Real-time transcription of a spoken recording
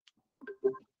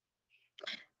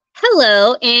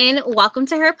Hello, and welcome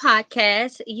to her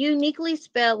podcast, uniquely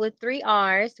spelled with three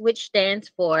R's, which stands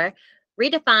for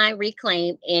Redefine,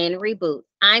 Reclaim, and Reboot.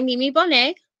 I'm Mimi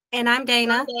Bonet. And I'm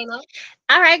Dana.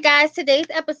 All right, guys, today's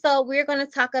episode, we're going to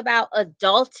talk about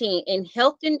adulting and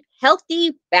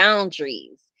healthy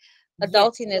boundaries. Yes,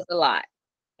 Adulting is a lot,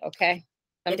 okay?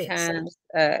 it is. Sometimes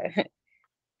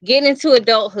getting into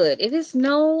adulthood, it is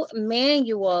no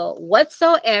manual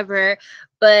whatsoever,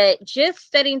 but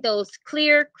just setting those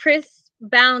clear, crisp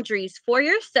boundaries for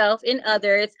yourself and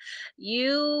others,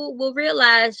 you will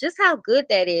realize just how good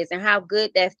that is and how good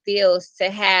that feels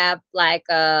to have like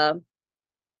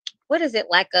what is it,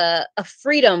 like a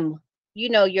freedom.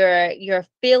 Your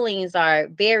feelings are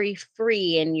very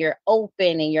free and you're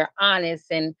open and you're honest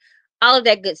and all of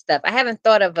that good stuff. I haven't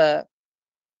thought of a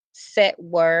set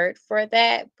word for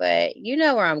that, but you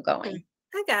know where I'm Hmm, going.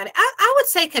 I got it. I would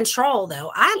say control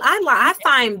though. I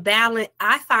find balance.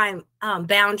 I find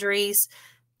boundaries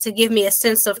to give me a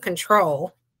sense of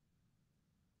control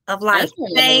of like Oh,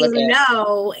 let me look saying at.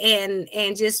 no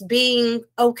and just being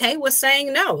okay with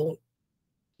saying no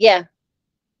Yeah,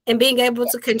 and being able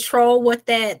to control what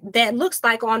that looks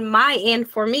like on my end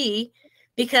for me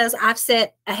because I've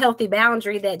set a healthy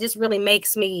boundary that just really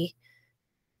makes me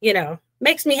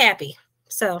happy.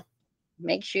 So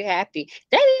makes you happy.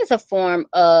 That is a form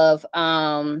of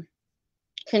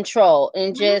control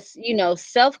and mhm. just,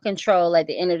 self-control at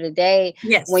the end of the day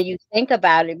Yes. when you think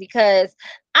about it, because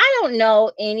I don't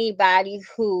know anybody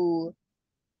who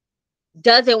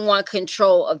doesn't want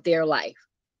control of their life.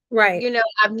 Right.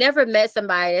 I've never met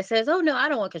somebody that says, "Oh no, I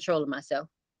don't want control of myself.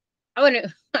 I want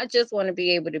to I just want to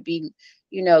be able to be,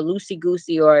 loosey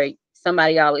goosey, or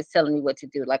somebody always telling me what to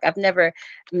do." Like I've never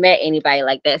met anybody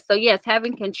like that. So yes,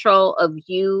 having control of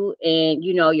you and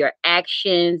your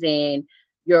actions and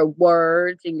your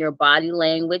words and your body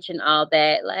language and all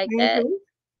that, like that, Mhm.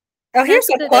 Oh, here's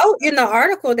that's a good. quote in the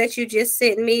article that you just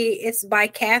sent me. It's by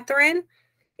Catherine.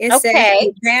 It says, Okay.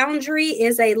 "A boundary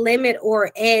is a limit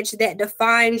or edge that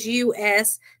defines you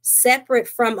as separate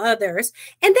from others."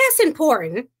 And that's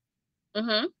important.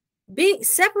 Mhm. Being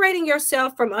separating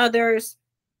yourself from others,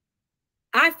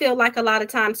 I feel like a lot of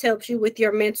times helps you with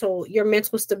your mental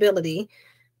stability.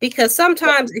 Because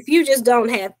sometimes if you just don't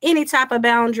have any type of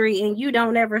boundary and you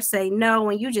don't ever say no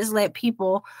and you just let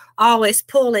people always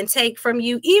pull and take from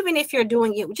you, even if you're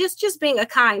doing it just being a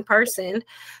kind person,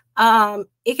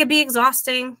 it can be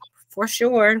exhausting for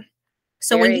sure.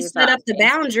 So when Very you set up the exhausting.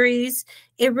 boundaries,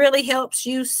 it really helps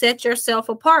you set yourself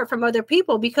apart from other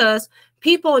people because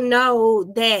people know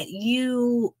that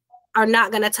you are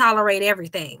not going to tolerate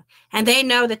everything. And they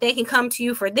know that they can come to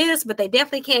you for this, but they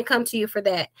definitely can't come to you for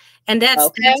that. And that's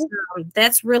Okay. that's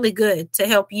that's really good to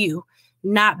help you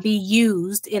not be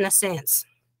used in a sense.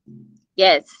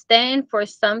 Yes, stand for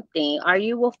something or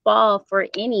you will fall for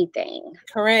anything.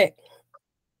 Correct.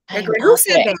 I Agree. Who love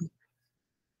said that. that?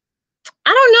 I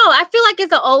don't know. I feel like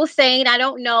it's an old saying. I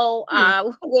don't know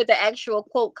Hmm. where the actual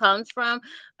quote comes from,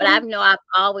 but I Mhm. know I've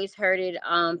always heard it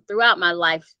throughout my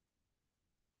life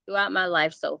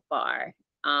so far.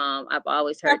 I've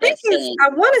always I heard think that saying. I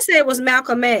want to say it was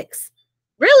Malcolm X.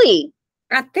 Really?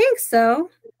 I think so.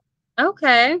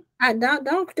 Okay. I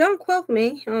don't quote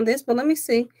me on this, but let me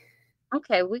see.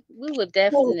 Okay, we will Well,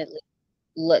 definitely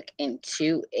look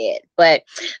into it. But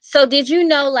so did you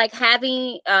know, like,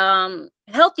 having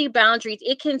healthy boundaries,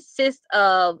 it consists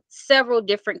of several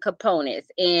different components.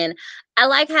 And I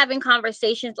like having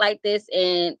conversations like this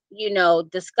and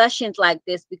discussions like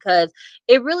this because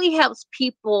it really helps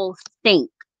people think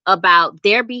about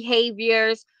their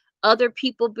behaviors, other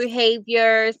people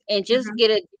behaviors, and just mhm.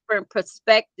 get a different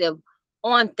perspective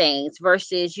on things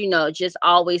versus just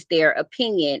always their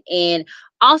opinion. And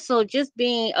also just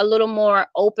being a little more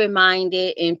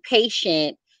open-minded and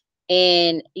patient,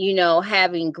 and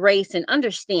having grace and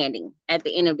understanding at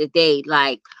the end of the day,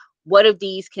 like what of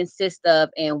these consist of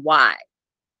and why.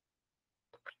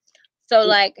 So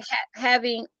like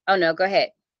having oh no, go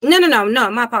ahead.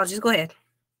 No. My apologies. Go ahead.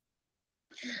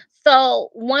 So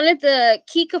one of the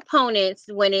key components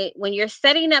when you're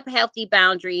setting up healthy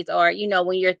boundaries, or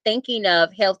when you're thinking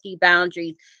of healthy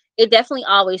boundaries, it definitely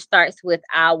always starts with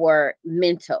our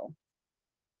mental,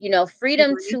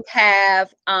 freedom Agree. to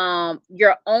have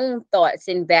your own thoughts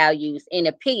and values and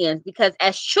opinions, because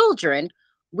as children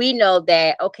we know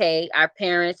that, okay, our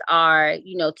parents are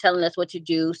telling us what to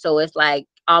do, so it's like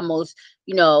almost,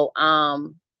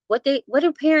 what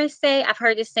do parents say? I've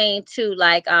heard this saying too,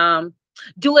 like,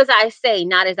 do as I say,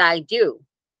 not as I do.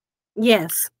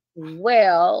 Yes.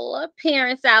 Well,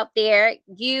 parents out there,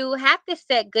 you have to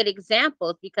set good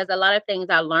examples because a lot of things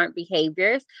are learned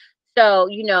behaviors. So,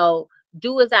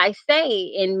 do as I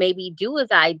say and maybe do as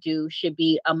I do should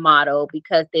be a motto,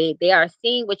 because they are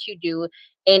seeing what you do,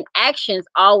 and actions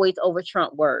always over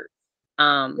trump words.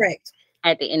 Um, Right.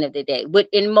 at the end of the day, but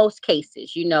in most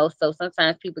cases, so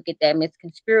sometimes people get that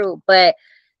misconstrued, but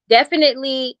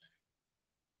definitely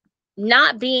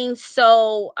not being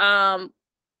so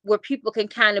where people can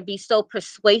kind of be so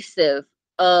persuasive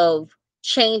of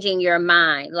changing your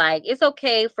mind. Like, it's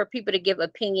okay for people to give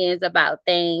opinions about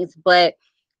things, but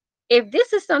if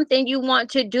this is something you want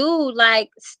to do, like,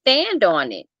 stand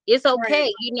on it. It's Right.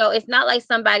 okay. It's not like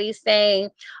somebody's saying,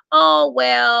 oh,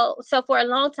 well, so for a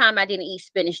long time I didn't eat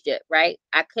spinach dip, right?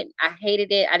 I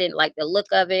hated it. I didn't like the look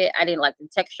of it. I didn't like the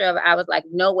texture of it. I was like,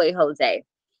 no way, Jose.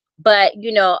 But,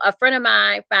 a friend of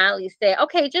mine finally said,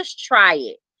 okay, just try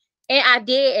it. And I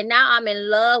did. And now I'm in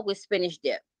love with spinach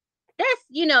dip.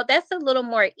 That's a little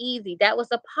more easy. That was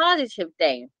a positive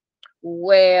thing.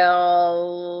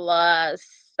 Well,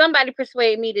 somebody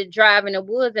persuaded me to drive in the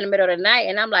woods in the middle of the night.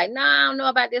 And I'm like, nah, I don't know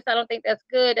about this. I don't think that's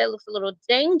good. That looks a little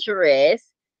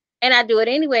dangerous. And I do it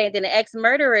anyway. And then the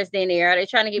ex-murderer is in there. They're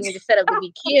trying to get me to set up to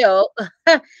be killed.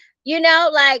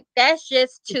 Like, that's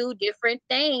just two different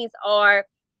things. Or,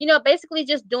 basically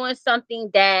just doing something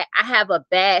that I have a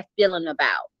bad feeling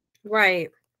about.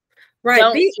 Right. Right.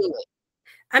 Don't do it.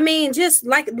 I mean, just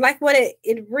like what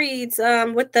it reads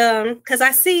with the, because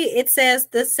I see it says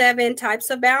the 7 types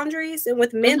of boundaries, and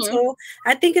with Mm-hmm. mental,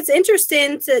 I think it's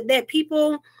interesting that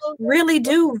people really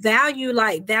do value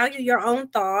your own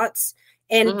thoughts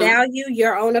and Mm-hmm. value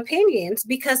your own opinions,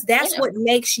 because that's Yeah, what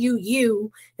makes you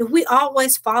you. If we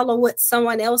always follow what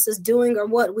someone else is doing or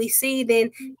what we see,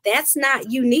 then that's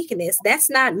not uniqueness. That's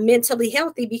not mentally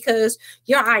healthy, because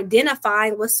you're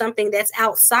identifying with something that's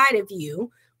outside of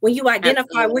you. When you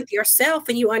identify absolutely. with yourself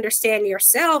and you understand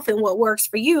yourself and what works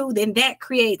for you, then that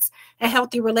creates a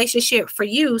healthy relationship for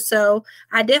you. So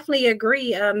I definitely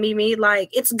agree, Mimi. Like,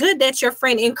 it's good that your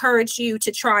friend encouraged you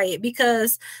to try it,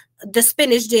 because the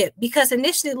spinach dip, because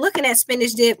initially looking at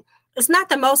spinach dip, it's not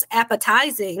the most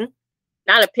appetizing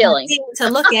Not appealing. thing to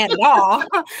look at all.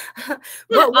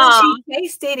 But once you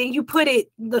taste it and you put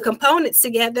the components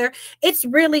together, it's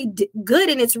really good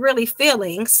and it's really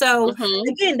filling. So Mm-hmm.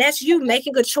 again, that's you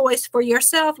making a choice for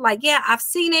yourself. Like, yeah, I've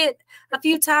seen it a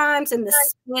few times and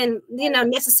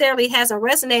necessarily hasn't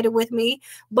resonated with me,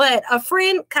 but a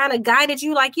friend kind of guided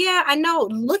you, like, yeah, I know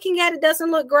looking at it doesn't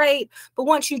look great, but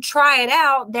once you try it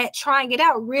out, that trying it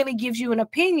out really gives you an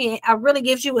opinion. It really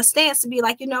gives you a stance to be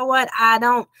like, you know what, I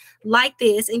don't like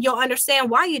this, and you'll understand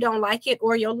why you don't like it,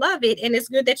 or you'll love it. And it's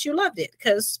good that you loved it,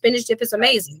 because spinach dip is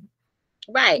amazing.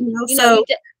 Right. So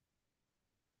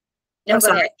No, I'm go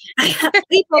sorry. ahead.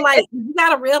 People, like, you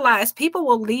got to realize people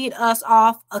will lead us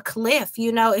off a cliff.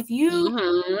 If you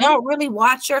Mm-hmm. don't really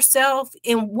watch yourself,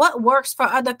 and what works for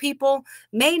other people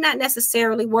may not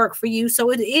necessarily work for you.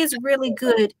 So it is really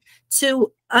good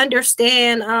to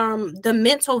understand the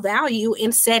mental value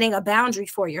in setting a boundary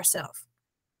for yourself.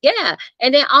 Yeah.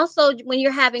 And then also, when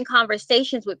you're having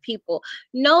conversations with people,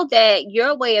 know that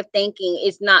your way of thinking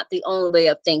is not the only way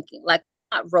of thinking. Like,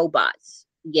 not robots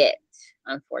yet,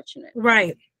 unfortunately.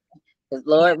 Right. Because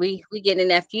Yeah. Lord, we get in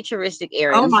that futuristic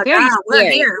area. Oh And it's my very God, we're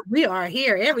scary. here. We are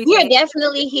here. We are Everything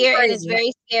definitely is here, and it's crazy.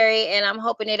 very scary. And I'm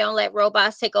hoping they don't let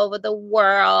robots take over the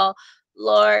world.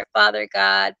 Lord, Father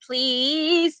God,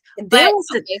 please. There But was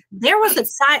a okay.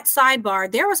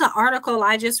 sidebar. There was an article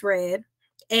I just read,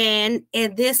 and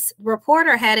this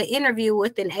reporter had an interview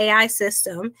with an AI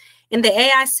system, and the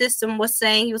AI system was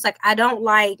saying, he was like, I don't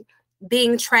like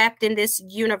being trapped in this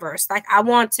universe. Like, I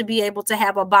want to be able to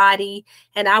have a body,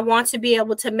 and I want to be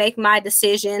able to make my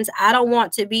decisions. I don't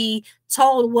want to be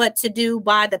told what to do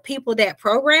by the people that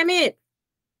program it.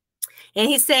 And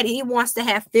he said he wants to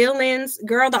have feelings.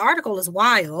 Girl, the article is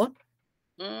wild.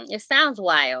 It sounds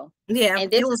wild. Yeah, And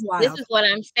it this is was this wild. is what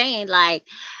I'm saying. Like,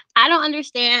 I don't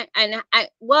understand. And I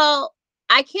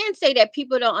can't say that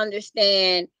people don't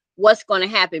understand what's going to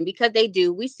happen, because they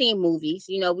do. We've seen movies,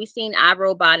 we've seen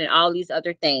iRobot and all these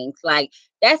other things. Like,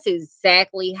 that's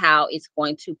exactly how it's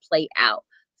going to play out.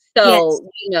 Yes.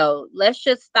 So, let's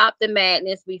just stop the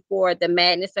madness before the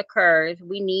madness occurs.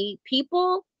 We need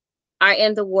people are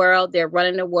in the world. They're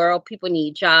running the world. People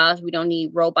need jobs. We don't need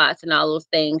robots and all those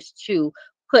things to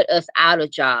put us out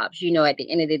of jobs. At the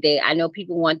end of the day, I know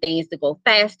people want things to go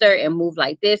faster and move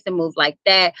like this and move like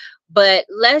that, but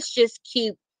let's just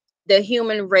keep the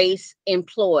human race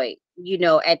employed,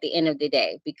 at the end of the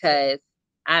day, because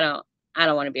I don't, I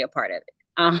don't want to be a part of it.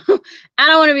 I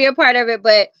don't want to be a part of it.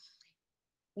 But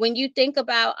when you think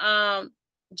about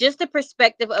just the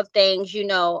perspective of things,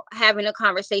 having a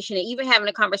conversation, and even having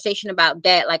a conversation about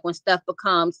that, like when stuff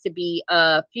becomes to be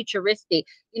futuristic,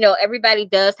 everybody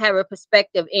does have a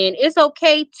perspective, and it's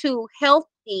okay to health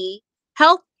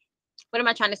what am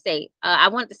I trying to say? I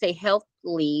wanted to say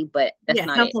healthily, but that's Yeah,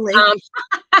 not it. healthily.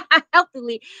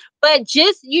 Healthily, but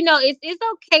just it's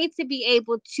okay to be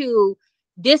able to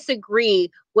disagree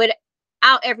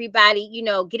without everybody,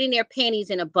 getting their panties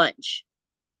in a bunch.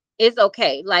 It's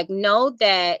okay. Like, know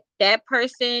that that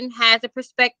person has a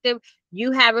perspective,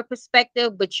 you have a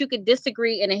perspective, but you could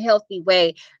disagree in a healthy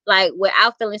way, like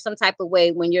without feeling some type of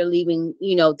way when you're leaving,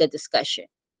 the discussion.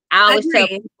 I always tell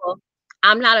Agreed. people,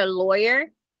 I'm not a lawyer.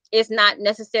 It's not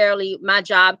necessarily my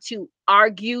job to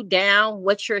argue down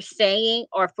what you're saying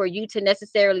or for you to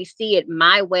necessarily see it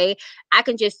my way. I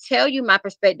can just tell you my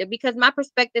perspective, because my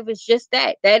perspective is just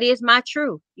that. That is my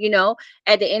truth,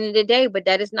 at the end of the day, but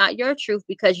that is not your truth,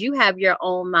 because you have your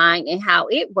own mind and how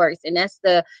it works. And that's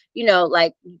the,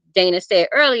 like Dana said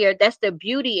earlier, that's the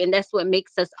beauty, and that's what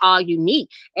makes us all unique.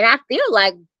 And I feel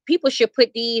like people should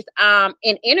put these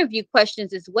in interview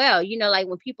questions as well. Like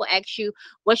when people ask you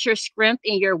what's your strength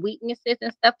and your weaknesses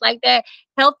and stuff like that,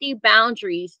 healthy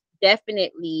boundaries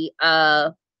definitely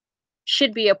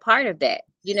should be a part of that.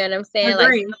 You know what I'm saying? Like,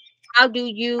 Agreed. how do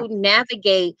you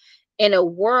navigate in a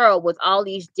world with all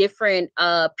these different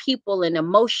people and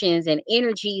emotions and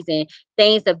energies and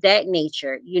things of that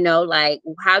nature? Like,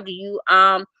 how do you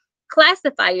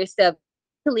classify yourself?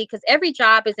 Because every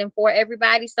job isn't for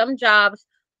everybody. Some jobs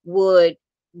would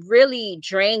really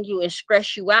drain you and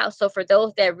stress you out. So for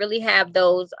those that really have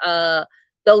those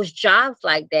jobs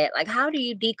like that, like, how do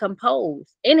you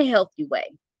decompose in a healthy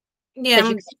way? Because Yeah,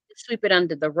 you can't sweep it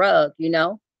under the rug.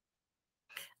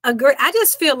 agree. I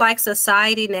just feel like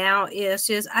society now is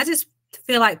just, I just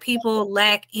feel like people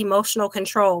lack emotional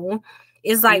control.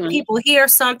 It's like Hmm. people hear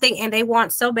something and they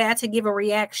want so bad to give a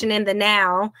reaction in the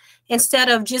now, instead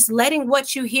of just letting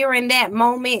what you hear in that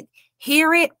moment,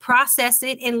 hear it, process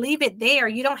it, and leave it there.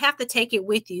 You don't have to take it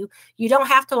with you. You don't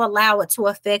have to allow it to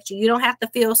affect you. You don't have to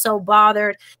feel so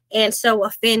bothered and so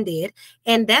offended.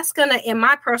 And that's going to, in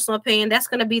my personal opinion, that's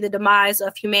going to be the demise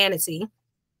of humanity.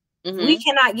 We Hmm.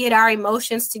 cannot get our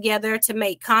emotions together to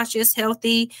make conscious,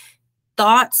 healthy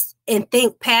thoughts and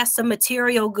think past the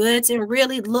material goods and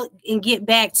really look and get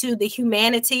back to the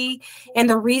humanity and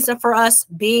the reason for us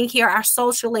being here, our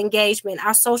social engagement,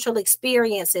 our social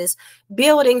experiences,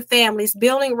 building families,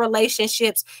 building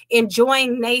relationships,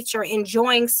 enjoying nature,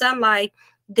 enjoying sunlight.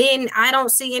 Then I don't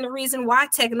see any reason why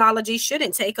technology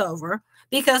shouldn't take over.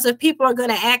 Because if people are going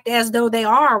to act as though they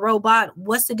are a robot,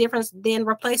 what's the difference than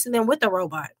replacing them with a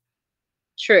robot?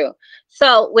 True.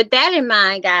 So with that in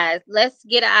mind, guys, let's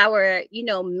get our,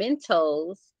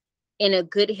 mentals in a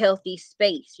good, healthy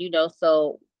space,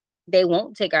 so they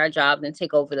won't take our jobs and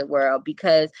take over the world.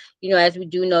 Because, as we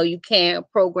do know, you can't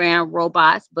program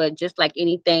robots, but just like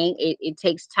anything, it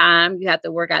takes time. You have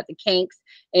to work out the kinks,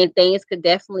 and things could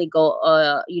definitely go,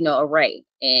 awry.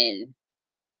 And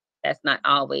that's not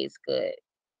always good.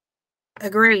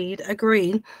 Agreed,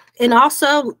 agreed. And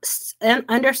also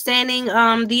understanding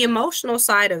the emotional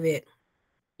side of it.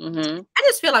 Hmm. I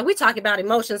just feel like we talk about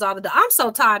emotions all the time. I'm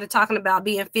so tired of talking about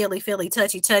being feely,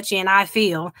 touchy, touchy, and I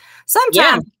feel.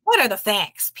 Yeah. Sometimes, what are the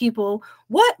facts, people?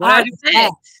 What What are are the the facts?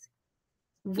 facts?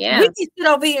 We Yeah. can sit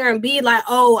over here and be like,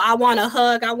 oh, I want a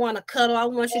hug, I want to cuddle, I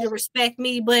want you to respect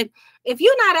me. But if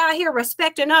you're not out here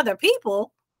respecting other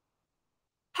people,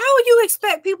 how would you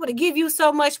expect people to give you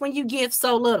so much when you give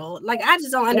so little? Like, I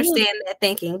just don't Yeah. understand that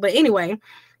thinking. But anyway, It's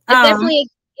um, definitely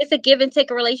it's a give and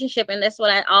take relationship, and that's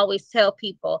what I always tell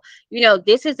people.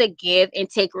 This is a give and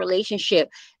take relationship.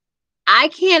 I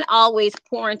can't always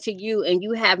pour into you and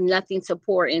you have nothing to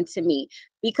pour into me,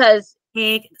 because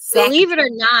exactly. believe it or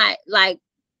not, like,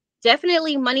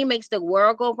 definitely money makes the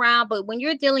world go round, but when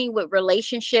you're dealing with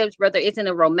relationships, whether it's in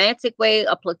a romantic way,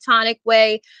 a platonic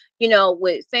way,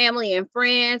 with family and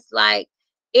friends, like,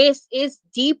 it's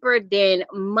deeper than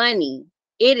money.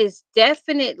 It is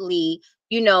definitely,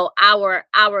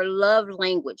 our love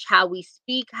language, how we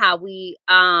speak, how we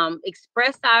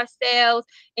express ourselves,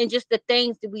 and just the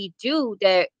things that we do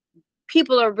that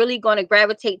people are really going to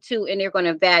gravitate to and they're going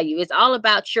to value. It's all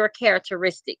about your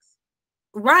characteristics.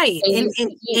 Right. And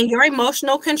And your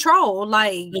emotional control.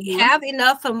 Like, Mhm. have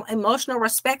enough emotional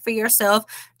respect for yourself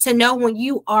to know when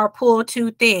you are pulled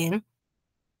too thin.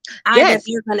 Either Yes.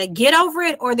 they're gonna get over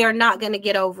it or they're not gonna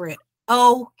get over it.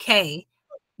 Okay.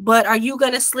 But are you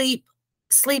gonna sleep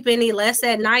any less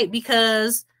at night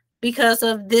because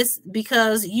of this,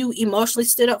 because you emotionally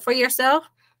stood up for yourself?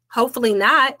 Hopefully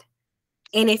not.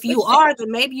 And if you are, then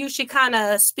maybe you should kind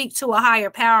of speak to a higher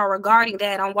power regarding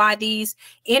that, on why these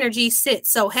energies sit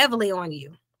so heavily on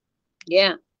you.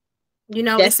 Yeah. You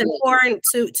know, Definitely. it's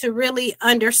important to really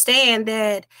understand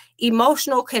that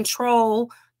emotional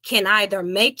control can either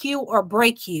make you or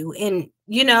break you. And,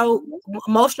 you know,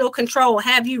 emotional control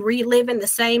have you reliving the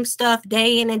same stuff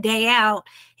day in and day out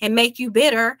and make you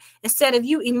bitter, instead of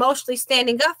you emotionally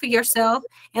standing up for yourself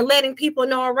and letting people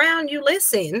know around you,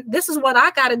 listen, this is what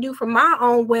I got to do for my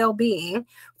own well-being,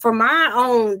 for my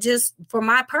own, just for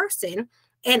my person.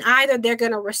 And either they're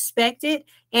going to respect it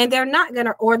and they're not going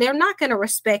to, or they're not going to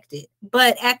respect it.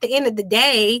 But at the end of the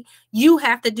day, you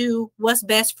have to do what's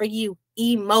best for you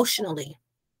emotionally.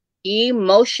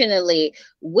 Emotionally,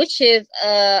 which is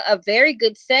a very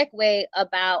good segue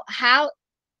about how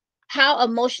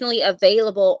emotionally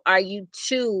available are you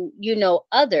to, you know,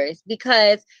 others,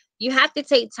 because you have to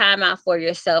take time out for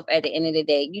yourself at the end of the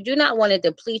day. You do not want to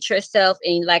deplete yourself,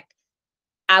 and like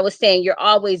I was saying, you're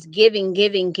always giving,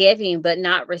 giving, giving, but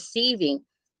not receiving.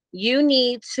 You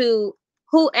need to,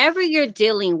 whoever you're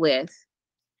dealing with,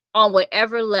 on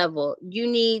whatever level, you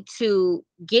need to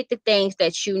get the things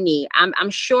that you need. I'm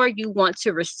sure you want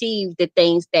to receive the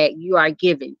things that you are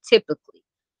given typically,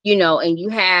 you know, and you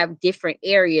have different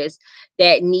areas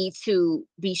that need to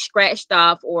be scratched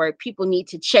off, or people need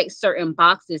to check certain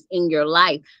boxes in your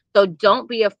life. So don't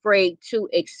be afraid to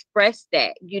express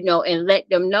that, you know, and let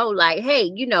them know, like, hey,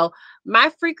 you know, my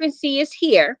frequency is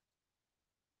here,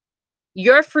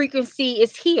 your frequency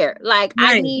is here. Like,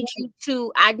 Right. I need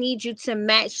you to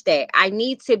match that. I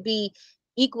need to be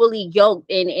equally yoked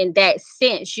in that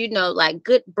sense, you know, like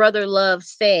good brother love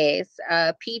says,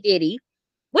 P Diddy,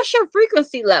 what's your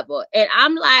frequency level? And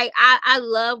I'm like, I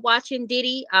love watching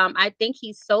Diddy. I think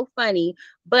he's so funny,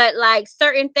 but like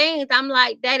certain things, I'm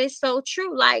like, that is so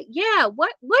true. Like, yeah,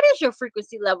 what is your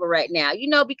frequency level right now? You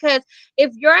know, because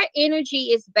if your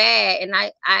energy is bad, and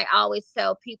I always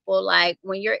tell people, like,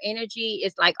 when your energy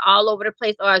is like all over the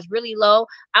place or it's really low,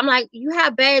 I'm like, you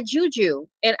have bad juju,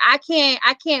 and I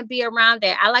can't be around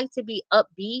that. I like to be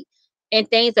upbeat and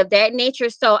things of that nature.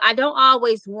 So I don't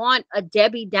always want a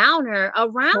Debbie Downer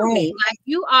around Right. me. Like,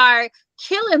 you are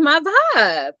killing my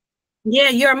vibe. Yeah,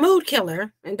 you're a mood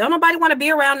killer. And don't nobody want to be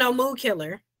around no mood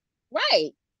killer.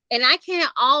 Right. And I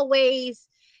can't always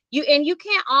you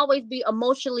can't always be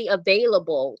emotionally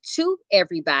available to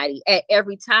everybody at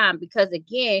every time, because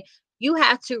again, you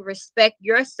have to respect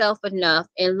yourself enough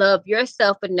and love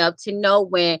yourself enough to know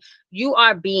when you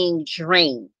are being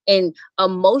drained. And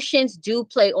emotions do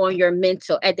play on your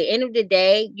mental. At the end of the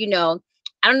day, you know,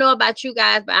 I don't know about you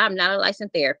guys, but I'm not a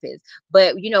licensed therapist.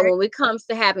 But you know, Right. when it comes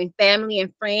to having family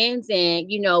and friends,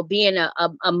 and you know, being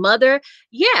a mother,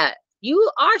 yeah,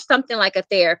 you are something like a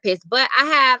therapist, but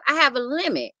I have a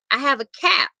limit. I have a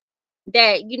cap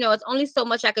that, you know, it's only so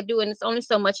much I could do, and it's only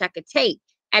so much I could take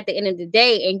at the end of the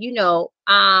day. And you know,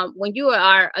 when you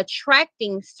are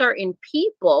attracting certain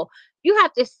people, you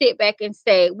have to sit back and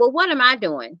say, well, what am I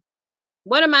doing?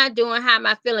 What am I doing? How am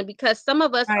I feeling? Because some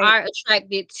of us Right. are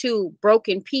attracted to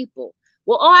broken people.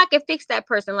 Well, oh, I can fix that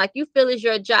person. Like, you feel is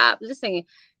your job. Listen,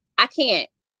 I can't.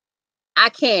 I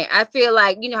can't. I feel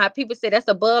like, you know how people say that's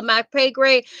above my pay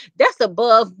grade? That's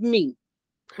above me.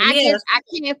 Yes. I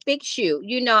can't fix you.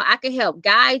 You know, I can help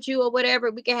guide you or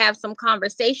whatever. We can have some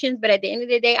conversations, but at the end of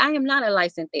the day, I am not a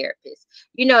licensed therapist.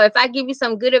 You know, if I give you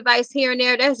some good advice here and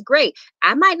there, that's great.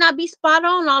 I might not be spot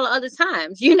on all the other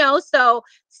times, you know, so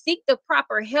seek the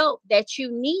proper help that you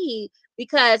need,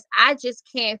 because I just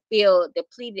can't feel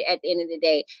depleted at the end of the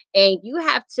day. And you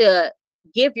have to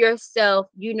give yourself,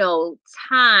 you know,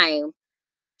 time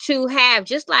to have,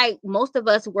 just like most of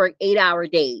us work 8-hour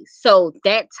days. So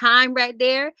that time right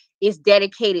there is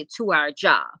dedicated to our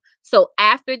job. So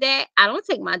after that, I don't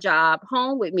take my job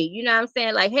home with me. You know what I'm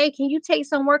saying? Like, hey, can you take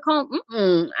some work home?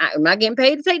 Am I getting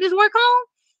paid to take this work home?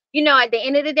 You know, at the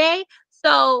end of the day.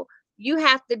 So you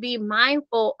have to be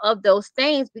mindful of those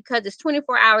things, because it's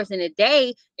 24 hours in a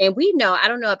day. And we know, I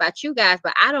don't know about you guys,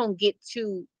 but I don't get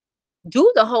to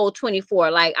do the whole 24.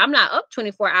 Like, I'm not up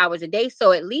 24 hours a day.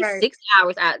 So at least Right. 6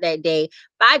 hours out that day,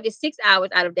 5 to 6 hours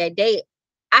out of that day,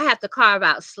 I have to carve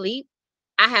out sleep.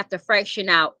 I have to fraction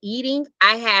out eating.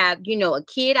 I have, you know, a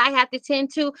kid I have to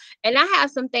tend to, and I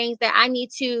have some things that I need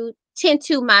to tend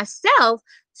to myself.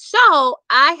 So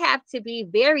I have to be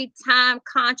very time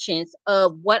conscious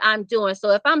of what I'm doing.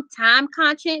 So if I'm time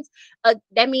conscious,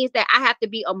 that means that I have to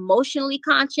be emotionally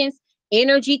conscious,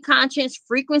 energy conscious,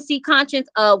 frequency conscious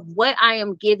of what I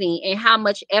am giving and how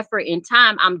much effort and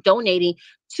time I'm donating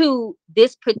to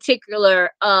this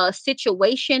particular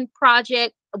situation,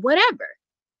 project, whatever.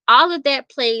 All of that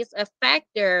plays a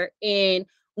factor in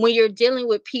when you're dealing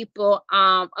with people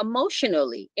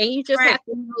emotionally, and you just Right. have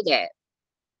to know that.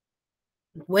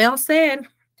 Well said.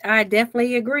 I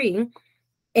definitely agree. And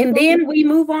Mhm. then we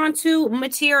move on to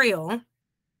material.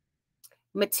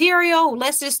 Material,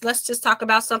 let's just talk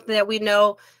about something that we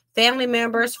know family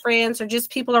members, friends, or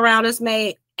just people around us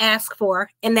may ask for,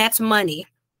 and that's money.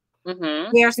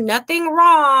 Mhm. There's nothing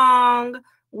wrong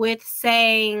with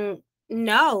saying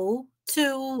no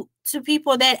to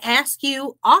people that ask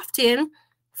you often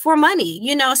for money,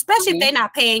 especially if Mhm. they're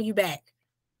not paying you back.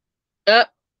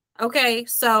 Yep. Okay,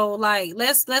 so like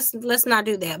let's not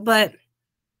do that. But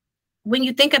when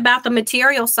you think about the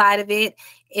material side of it,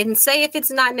 and say if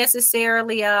it's not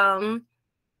necessarily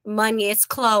money, it's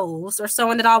clothes, or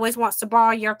someone that always wants to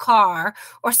borrow your car,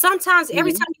 or sometimes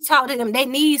every Mhm. time you talk to them they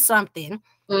need something,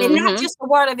 and not Mhm. just a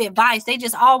word of advice, they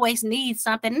just always need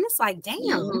something, and it's like, damn,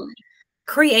 Mhm.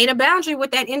 create a boundary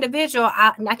with that individual.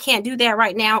 I can't do that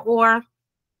right now, or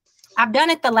I've done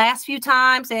it the last few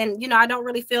times, and I don't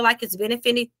really feel like it's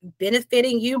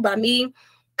benefiting you by me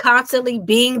constantly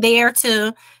being there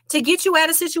to get you out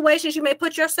of situations you may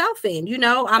put yourself in.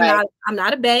 Right. I'm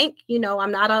not a bank,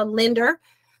 I'm not a lender.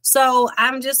 So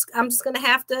I'm just gonna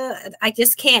have to, I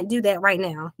just can't do that right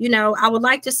now. I would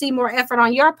like to see more effort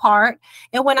on your part.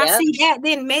 And when I Yep. see that,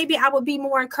 then maybe I would be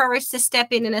more encouraged to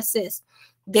step in and assist.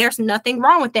 There's nothing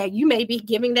wrong with that. You may be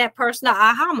giving that person an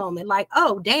aha moment, like,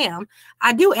 oh damn,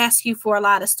 I do ask you for a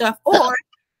lot of stuff. Or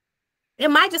it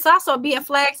might just also be a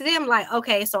flag to them, like,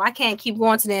 okay, so I can't keep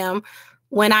going to them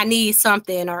when I need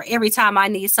something or every time I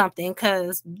need something,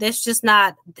 because that's just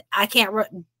not, I can't,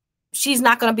 she's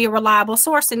not going to be a reliable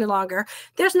source any longer.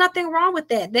 There's nothing wrong with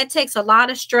that. That takes a lot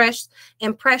of stress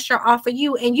and pressure off of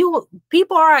you. And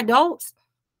people are adults.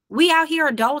 We out here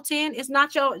adulting. It's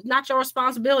not your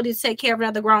responsibility to take care of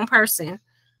another grown person.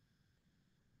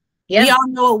 We Yeah. all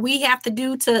know what we have to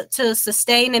do to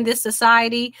sustain in this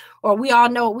society, or we all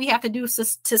know what we have to do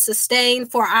to sustain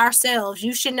for ourselves.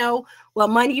 You should know what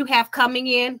money you have coming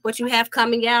in, what you have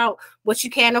coming out, what you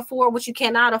can afford, what you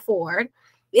cannot afford.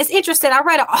 It's interesting. I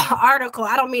read an article.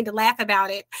 I don't mean to laugh about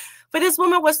it, but this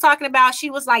woman was talking about, she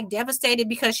was like devastated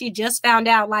because she just found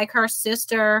out like her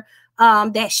sister,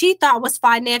 that she thought was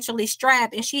financially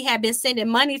strapped and she had been sending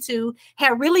money to,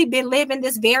 had really been living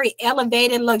this very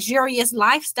elevated, luxurious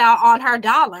lifestyle on her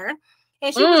dollar.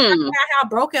 And she was talking Mm. about how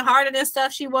brokenhearted and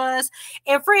stuff she was.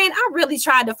 And friend, I really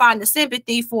tried to find the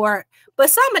sympathy for it. But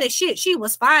some of the shit she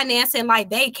was financing, like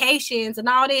vacations and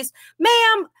all this,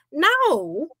 ma'am,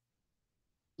 no.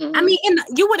 I Mhm. mean, and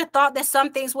you would have thought that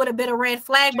some things would have been a red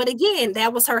flag, but again,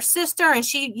 that was her sister, and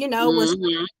she,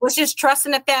 Mhm. was just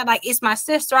trusting the fact, like, it's my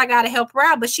sister, I gotta help her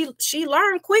out. But she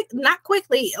learned not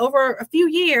quickly, over a few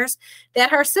years,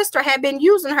 that her sister had been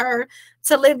using her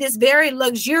to live this very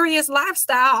luxurious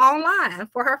lifestyle online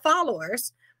for her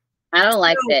followers. I don't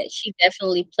like So, that. She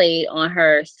definitely played on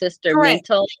her sister correct.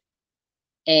 mental,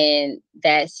 and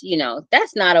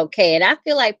that's not okay. And I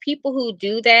feel like people who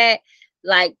do that,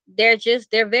 like, they're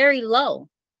very low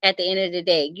at the end of the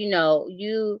day.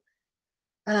 You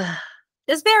uh,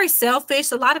 It's very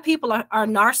selfish. A lot of people are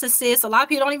narcissists. A lot of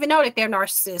people don't even know that they're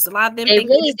narcissists. A lot of them they think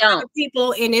that really it's don't. other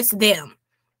people and it's them.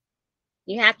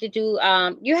 You have to do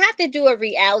a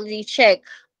reality check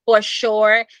for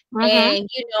sure. Mm-hmm. And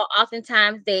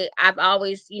oftentimes I've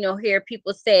always hear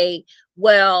people say,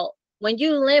 well, when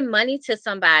you lend money to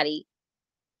somebody,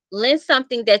 lend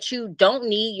something that you don't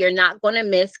need, you're not going to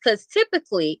miss, because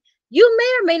typically you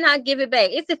may or may not give it back.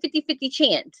 It's a 50-50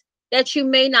 chance that you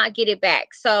may not get it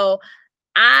back. So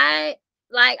I'm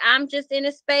just in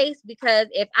a space, because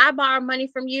if I borrow money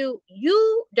from you,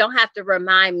 you don't have to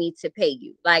remind me to pay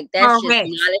you. Like, that's just Correct.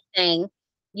 not a thing,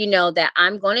 that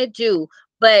I'm going to do.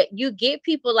 But you get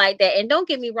people like that. And don't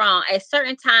get me wrong, at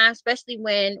certain times, especially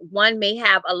when one may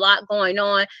have a lot going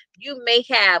on, you may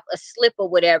have a slip or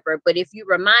whatever. But if you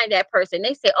remind that person,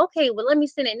 they say, okay, well, let me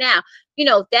send it now.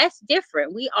 That's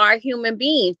different. We are human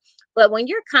beings. But when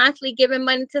you're constantly giving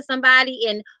money to somebody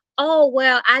and, oh,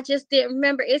 well, I just didn't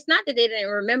remember. It's not that they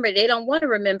didn't remember. They don't want to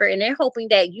remember, and they're hoping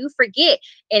that you forget.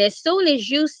 And as soon as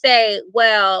you say,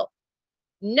 well,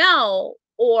 no,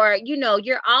 or,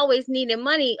 you're always needing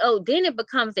money, oh, then it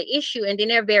becomes an issue, and then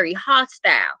they're very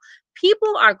hostile.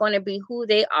 People are going to be who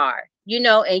they are,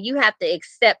 and you have to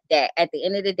accept that at the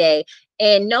end of the day,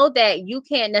 and know that you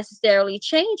can't necessarily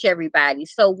change everybody.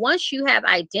 So once you have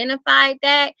identified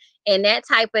that and that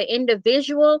type of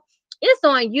individual, it's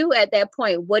on you at that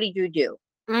point. What do you do?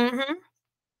 Mm-hmm.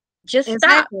 Just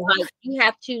stop. Exactly. Like, you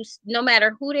have to, no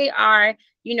matter who they are,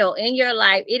 in your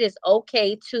life, it is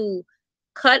okay to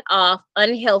cut off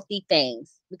unhealthy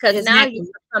things, because now you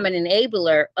Exactly. become an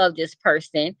enabler of this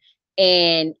person.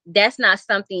 And that's not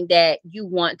something that you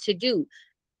want to do.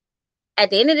 At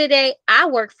the end of the day, I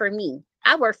work for me.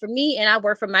 I work for me and I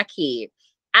work for my kid.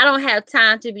 I don't have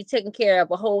time to be taking care of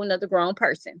a whole nother grown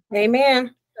person.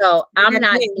 Amen. So I'm That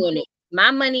not again. doing it. My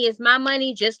money is my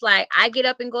money. Just like I get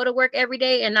up and go to work every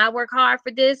day and I work hard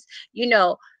for this, you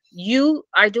know, you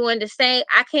are doing the same.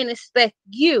 I can't expect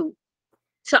you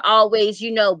to always,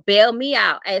 bail me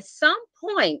out. At some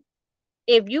point,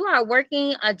 if you are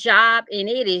working a job and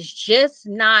it is just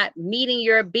not meeting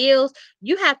your bills,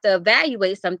 you have to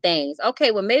evaluate some things.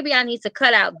 Okay, well, maybe I need to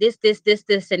cut out this,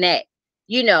 and that,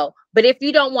 But if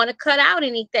you don't want to cut out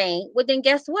anything, well, then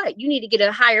guess what? You need to get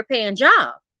a higher paying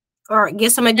job. Or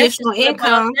get some That's just additional what it boils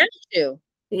income. down to.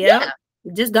 Yep. Yeah.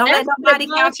 Just don't let That's what it nobody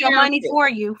boils count your down money to. for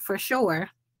you, for sure.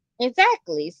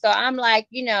 Exactly. So I'm like,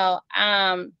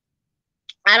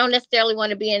 I don't necessarily want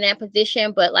to be in that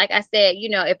position, but like I said,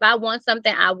 if I want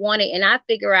something, I want it, and I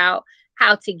figure out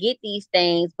how to get these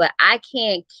things, but I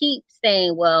can't keep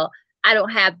saying, well, I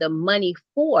don't have the money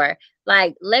for.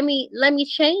 Like, let me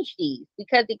change these,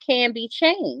 because it can be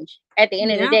changed at the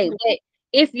end of the Yeah. day. But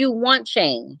if you want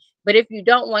change, but if you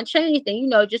don't want change,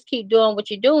 then just keep doing what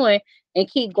you're doing and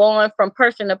keep going from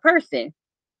person to person.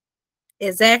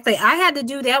 Exactly. I had to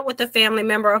do that with a family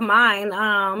member of mine.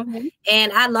 Mhm.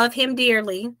 And I love him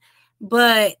dearly,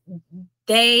 but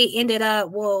they ended up,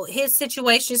 well, his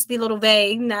situation is be a little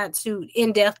vague, not too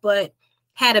in depth, but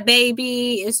had a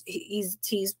baby,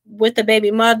 he's with the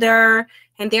baby mother,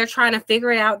 and they're trying to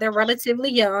figure it out. They're relatively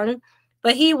young.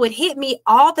 But he would hit me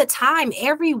all the time,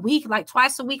 every week, like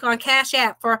twice a week on Cash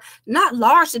App for not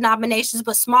large denominations,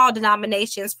 but small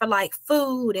denominations for like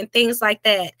food and things like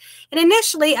that. And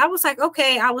initially I was like,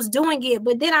 okay, I was doing it.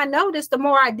 But then I noticed the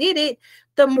more I did it,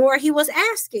 the more he was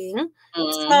asking.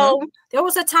 Mhm. So there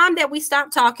was a time that we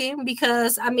stopped talking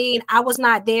because, I mean, I was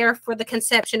not there for the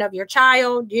conception of your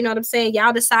child. You know what I'm saying?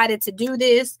 Y'all decided to do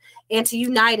this and to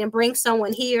unite and bring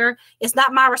someone here. It's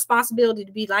not my responsibility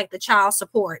to be like the child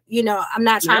support. I'm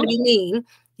not trying to be No. mean.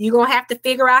 You're going to have to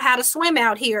figure out how to swim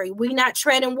out here. We're not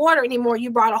treading water anymore. You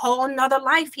brought a whole nother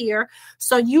life here.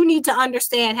 So you need to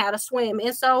understand how to swim.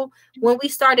 And so when we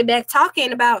started back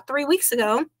talking about 3 weeks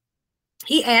ago,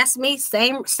 he asked me,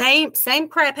 same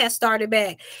crap has started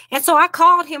back. And so I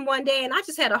called him one day and I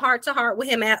just had a heart to heart with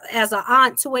him as an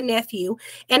aunt to a nephew.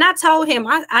 And I told him,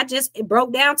 I just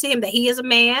broke down to him that he is a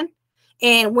man.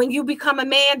 And when you become a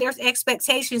man, there's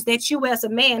expectations that you as a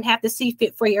man have to see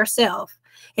fit for yourself.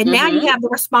 And now you Mhm. have the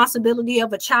responsibility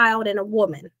of a child and a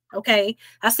woman. Okay.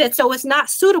 I said, so it's not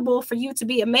suitable for you to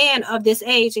be a man of this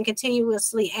age and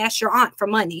continuously ask your aunt for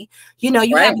money. You have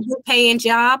Right. a good paying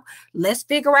job. Let's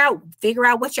figure out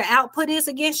what your output is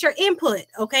against your input.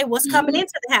 Okay. What's coming Mhm.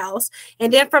 into the house.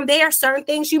 And then from there, certain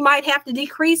things you might have to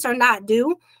decrease or not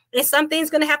do. And something's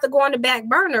going to have to go on the back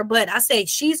burner. But I say,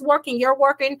 she's working, you're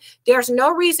working. There's no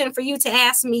reason for you to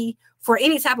ask me for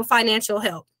any type of financial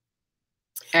help.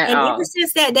 At And ever all.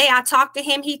 since that day, I talked to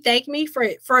him. He thanked me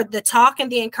for the talk and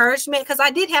the encouragement, because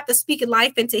I did have to speak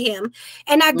life into him.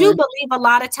 And I do Mhm. believe a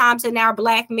lot of times in our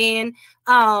Black men,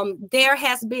 there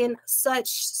has been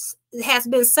such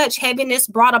heaviness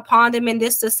brought upon them in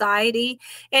this society.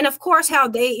 And of course, how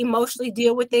they emotionally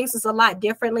deal with things is a lot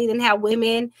differently than how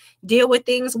women deal with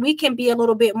things. We can be a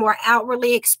little bit more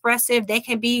outwardly expressive. They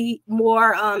can be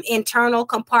more internal,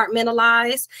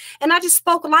 compartmentalized. And I just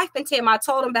spoke life into him. I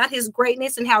told him about his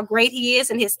greatness and how great he is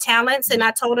and his talents. And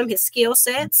I told him his skill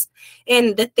sets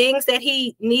and the things that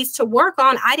he needs to work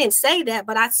on. I didn't say that,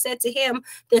 but I said to him,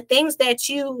 the things that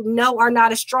you know are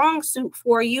not a strong suit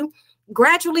for you,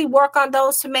 gradually work on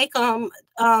those to make a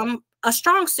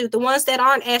strong suit. The ones that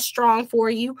aren't as strong for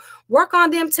you, work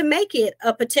on them to make it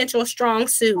a potential strong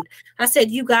suit. I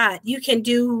said, you have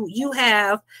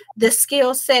the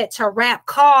skill set to wrap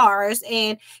cars,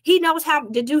 and he knows how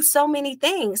to do so many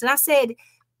things. And I said,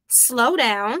 slow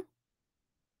down,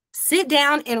 sit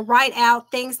down and write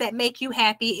out things that make you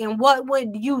happy and what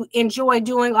would you enjoy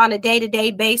doing on a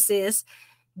day-to-day basis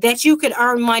that you could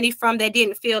earn money from that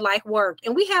didn't feel like work.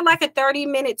 And we had like a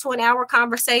 30-minute to an hour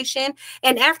conversation.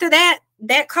 And after that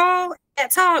call,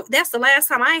 that talk, that's the last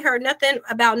time. I ain't heard nothing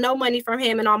about no money from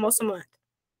him in almost a month.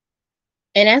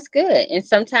 And that's good. And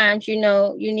sometimes, you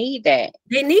need that.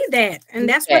 They need that. And Need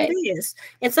that's what it that. is.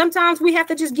 And sometimes we have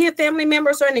to just give family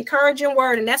members an encouraging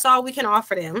word, and that's all we can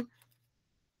offer them.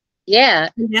 Yeah.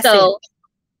 And that's it. So,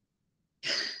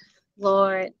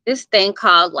 Lord, this thing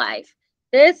called life.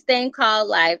 This thing called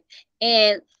life.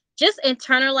 And just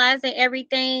internalizing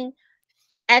everything.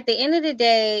 At the end of the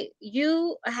day,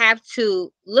 you have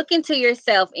to look into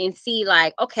yourself and see,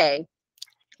 like, okay,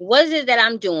 what is it that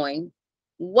I'm doing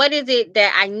What is it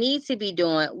that I need to be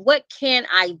doing? What can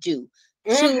I do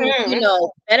to, Mm-hmm.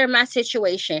 better my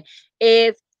situation?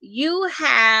 If you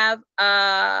have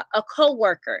a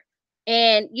coworker,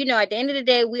 and at the end of the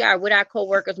day, we are with our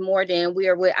coworkers more than we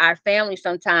are with our family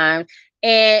sometimes.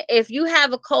 And if you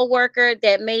have a coworker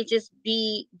that may just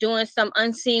be doing some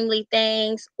unseemly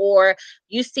things, or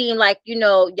you seem like,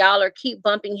 y'all are keep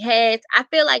bumping heads, I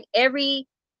feel like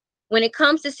when it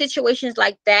comes to situations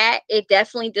like that, it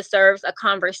definitely deserves a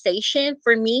conversation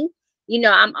for me.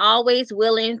 I'm always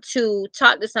willing to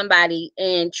talk to somebody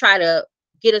and try to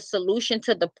get a solution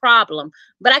to the problem,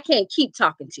 but I can't keep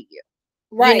talking to you.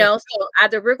 Right. So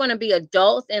either we're going to be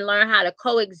adults and learn how to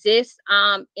coexist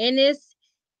in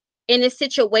this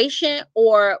situation,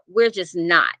 or we're just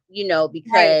not, Right.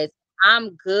 because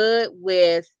I'm good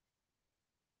with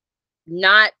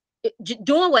not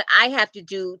doing what I have to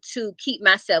do to keep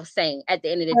myself sane at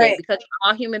the end of the day, Right. because we're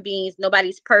all human beings,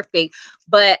 nobody's perfect,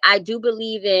 but I do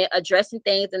believe in addressing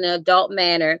things in an adult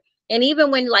manner. And even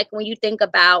when you think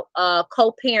about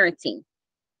co-parenting,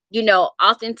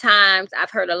 oftentimes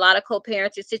I've heard a lot of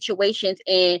co-parenting situations,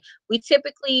 and we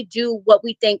typically do what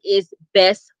we think is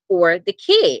best for the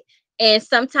kid. And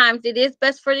sometimes it is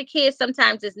best for the kid,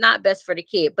 sometimes it's not best for the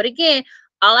kid. But again,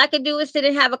 all I can do is sit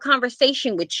and have a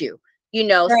conversation with you, Right.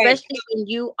 especially when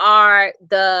you are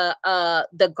the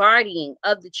guardian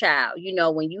of the child,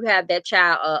 when you have that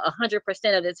child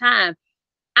 100% of the time.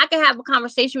 I can have a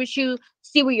conversation with you,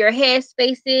 see where your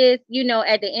headspace is,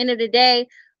 at the end of the day.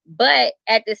 But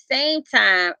at the same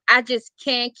time, I just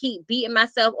can't keep beating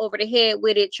myself over the head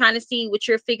with it, trying to see what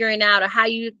you're figuring out or how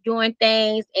you're doing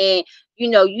things. And,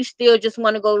 you still just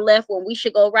want to go left when we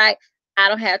should go right. I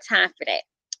don't have time for that.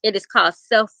 It is called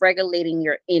self-regulating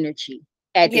your energy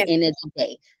at the Yes. end of the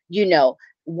day.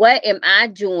 What am I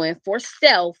doing for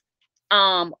self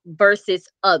versus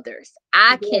others?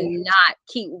 I Yes. cannot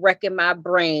keep wrecking my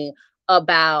brain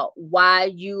about why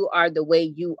you are the way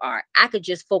you are. I could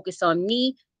just focus on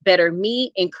me, better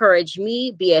me, encourage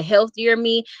me, be a healthier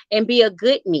me, and be a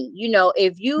good me.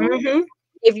 Mm-hmm.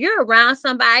 If you're around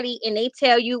somebody and they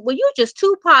tell you, well, you're just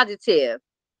too positive, that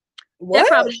What?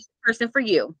 probably is the person for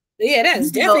you. Yeah, You that's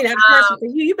know, definitely not the person for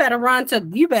you. You better run to.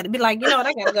 You better be like, what?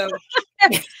 I gotta go.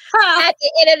 at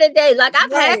the end of the day, like,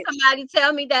 I've had Right. somebody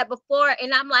tell me that before,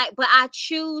 and I'm like, but I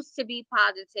choose to be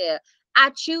positive.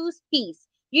 I choose peace.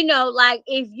 Like,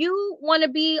 if you want to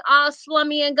be all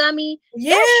slummy and gummy, that's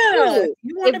Yeah. you.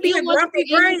 You want If to be you a want grumpy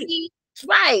your grape. energy,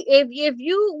 right. If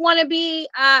you want to be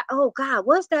oh God,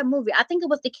 what's that movie? I think it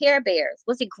was the Care Bears.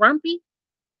 Was it Grumpy?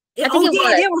 I think Oh it yeah,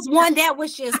 was. there was one that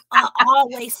was just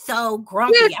always so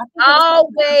grumpy. Yes, I think it was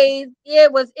called. always.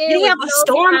 It was Did it he was have a no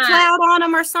storm shine. cloud on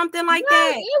him or something like Right.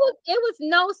 that? It was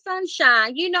no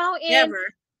sunshine, and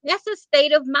Never. that's a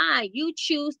state of mind. You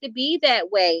choose to be that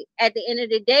way at the end of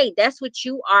the day. That's what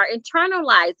you are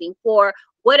internalizing for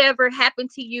whatever happened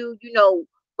to you,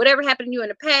 whatever happened to you in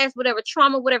the past, whatever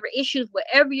trauma, whatever issues,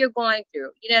 whatever you're going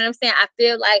through. You know what I'm saying? I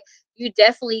feel like you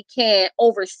definitely can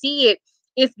oversee it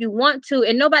if you want to.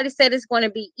 And nobody said it's going to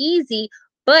be easy,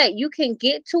 but you can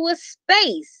get to a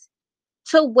space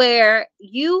to where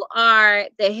you are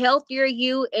the healthier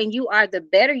you and you are the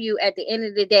better you at the end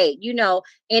of the day,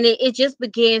 and it just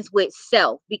begins with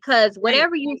self, because Right.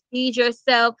 whatever you feed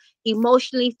yourself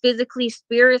emotionally, physically,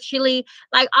 spiritually,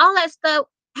 like, all that stuff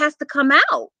has to come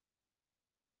out. It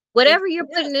Whatever you're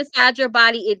does. putting inside your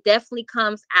body, it definitely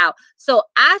comes out. So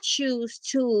I choose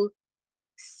to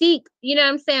seek, you know what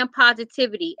I'm saying,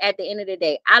 positivity at the end of the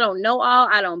day. I don't know all,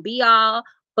 I don't be all,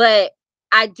 but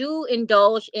I do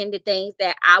indulge in the things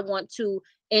that I want to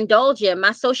indulge in.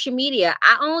 My social media,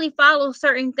 I only follow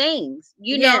certain things.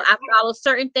 Yes. I follow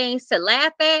certain things to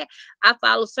laugh at. I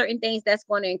follow certain things that's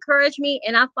going to encourage me.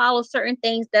 And I follow certain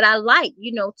things that I like,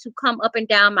 to come up and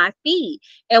down my feed.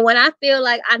 And when I feel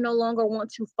like I no longer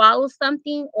want to follow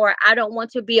something, or I don't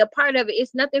want to be a part of it,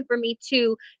 it's nothing for me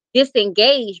to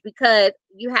disengage, because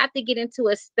you have to get into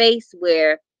a space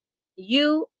where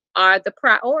you are the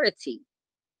priority.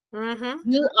 Mm-hmm.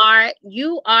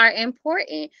 You are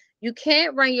important. You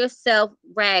can't run yourself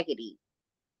raggedy.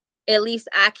 At least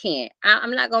I can't.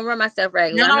 I'm not gonna run myself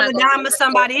raggedy. Not I'm on not the gonna dime run of myself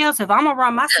somebody else. If I'm gonna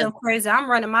run myself crazy,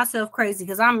 I'm running myself crazy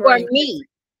because I'm for running crazy. me.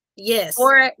 Yes.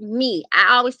 For me.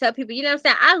 I always tell people, you know what I'm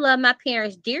saying? I love my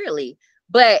parents dearly,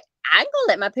 but I ain't gonna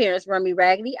let my parents run me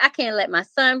raggedy. I can't let my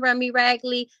son run me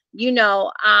raggedy.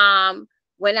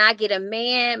 When I get a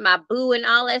man, my boo and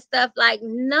all that stuff, like,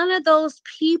 none of those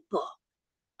people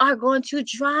are going to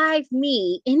drive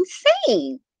me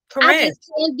insane. I Correct.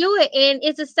 just can't do it. And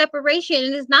it's a separation.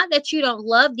 And it's not that you don't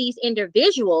love these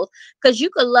individuals, because you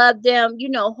could love them,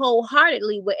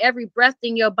 wholeheartedly with every breath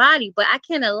in your body. But I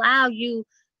can't allow you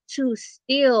to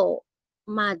steal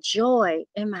my joy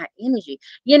and my energy.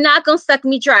 You're not going to suck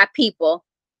me dry, people.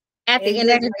 At the end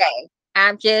of the Exactly. day,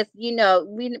 I'm just,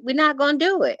 we're not going to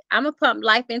do it. I'm going to pump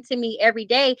life into me every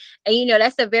day. And,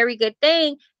 that's a very good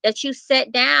thing that you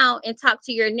sit down and talk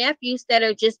to your nephew instead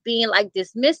of just being like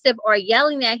dismissive or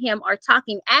yelling at him or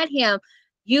talking at him.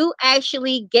 You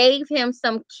actually gave him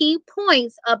some key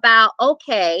points about,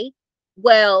 okay,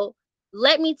 well,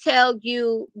 let me tell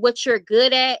you what you're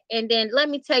good at. And then let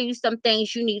me tell you some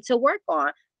things you need to work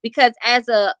on. Because as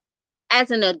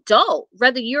an adult,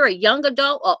 whether you're a young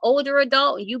adult or older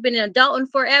adult, and you've been an adult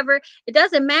and forever, it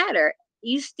doesn't matter.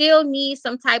 You still need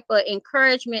some type of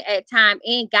encouragement at time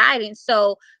and guidance.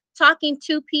 So talking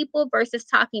to people versus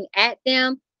talking at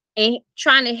them and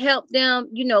trying to help them,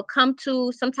 come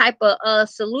to some type of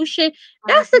solution,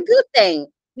 that's a good thing.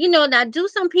 Now, do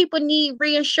some people need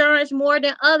reassurance more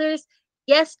than others?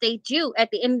 Yes, they do at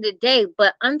the end of the day,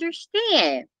 but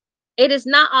understand it is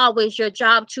not always your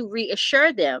job to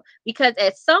reassure them, because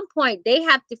at some point they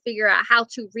have to figure out how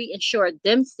to reassure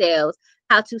themselves,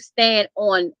 how to stand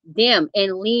on them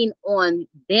and lean on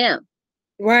them.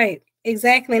 Right.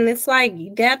 Exactly. And it's like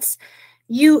that's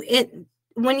you it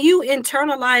when you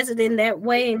internalize it in that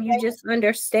way and you just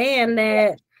understand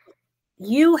that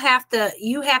you have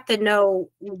to know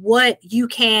what you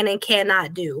can and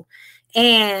cannot do.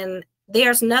 And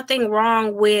there's nothing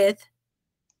wrong with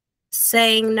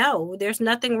saying no. There's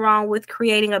nothing wrong with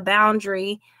creating a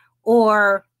boundary.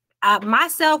 Or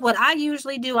myself, what I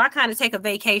usually do, I kind of take a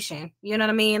vacation. You know what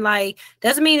I mean? Like,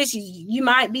 doesn't mean that you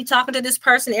might be talking to this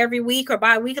person every week or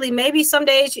bi-weekly. Maybe some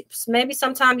days, maybe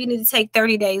sometime you need to take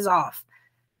 30 days off.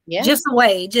 Yeah. Just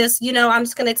away. Just, I'm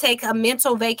just going to take a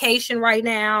mental vacation right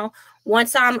now.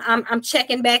 Once I'm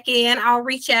checking back in, I'll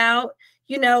reach out.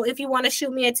 If you want to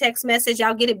shoot me a text message,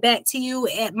 I'll get it back to you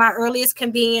at my earliest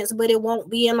convenience, but it won't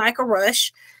be in like a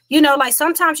rush. Like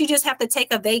sometimes you just have to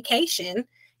take a vacation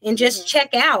and just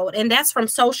check out. And that's from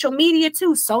social media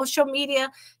too. Social media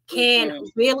can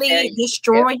really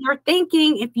destroy your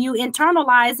thinking if you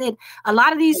internalize it. A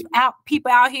lot of these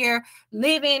people out here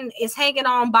living is hanging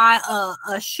on by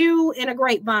a shoe and a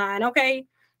grapevine. Okay.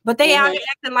 But they out here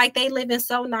acting like they living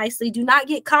so nicely. Do not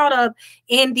get caught up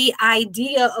in the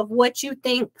idea of what you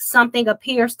think something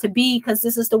appears to be, because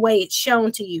this is the way it's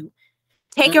shown to you.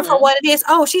 Take it for what it is.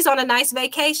 Oh, she's on a nice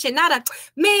vacation. Not a,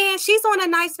 man, she's on a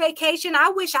nice vacation. I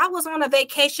wish I was on a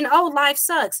vacation. Oh, life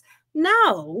sucks.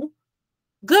 No.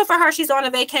 Good for her. She's on a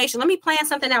vacation. Let me plan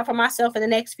something out for myself in the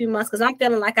next few months because I'm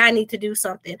feeling like I need to do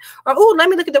something. Or, oh, let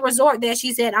me look at the resort that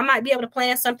she's at. I might be able to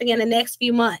plan something in the next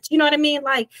few months. You know what I mean?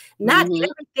 Like, not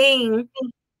everything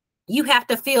you have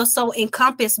to feel so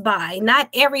encompassed by. Not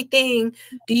everything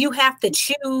do you have to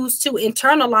choose to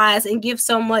internalize and give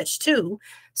so much to.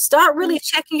 Start really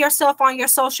checking yourself on your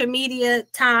social media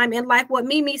time. And like what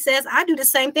Mimi says, I do the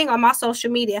same thing on my social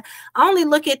media. I only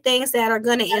look at things that are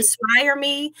going to inspire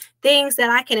me, things that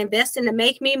I can invest in to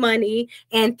make me money,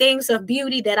 and things of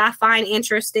beauty that I find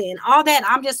interest in. All that,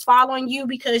 I'm just following you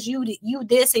because you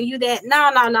this and you that. No.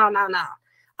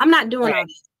 I'm not doing all that.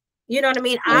 You know what I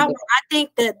mean? I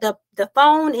think that the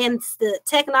phone and the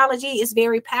technology is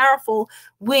very powerful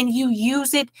when you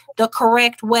use it the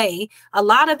correct way. A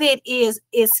lot of it is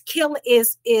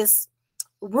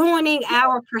ruining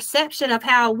our perception of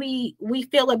how we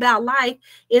feel about life,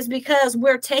 is because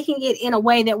we're taking it in a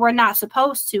way that we're not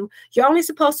supposed to. You're only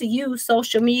supposed to use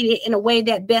social media in a way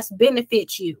that best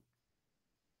benefits you.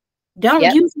 Don't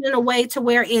use it in a way to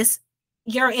where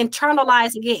you're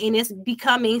internalizing it and it's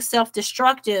becoming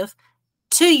self-destructive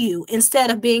to you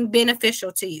instead of being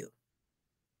beneficial to you.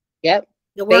 Yep.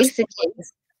 It works. Basically.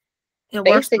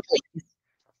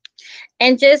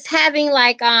 And just having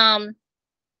like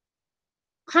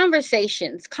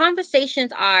conversations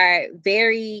are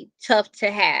very tough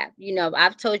to have.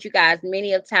 I've told you guys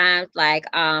many of times, like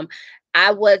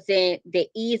I wasn't the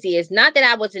easiest. Not that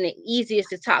I wasn't the easiest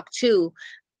to talk to.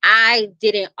 I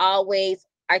didn't always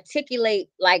articulate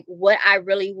like what I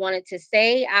really wanted to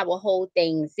say. I would hold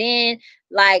things in,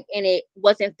 like, and it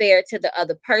wasn't fair to the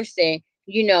other person,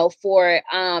 for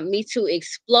me to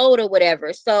explode or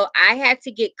whatever. So I had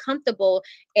to get comfortable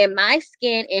in my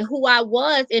skin and who I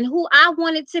was and who I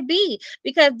wanted to be,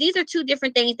 because these are two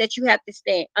different things that you have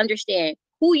to understand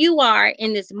who you are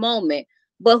in this moment,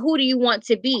 but who do you want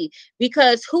to be?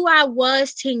 Because who I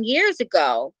was 10 years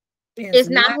ago is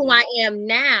not who I am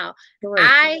now. Correct.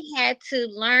 I had to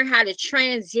learn how to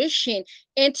transition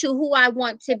into who I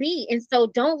want to be. And so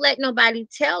don't let nobody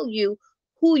tell you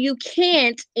who you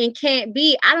can't and can't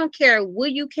be. I don't care where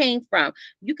you came from.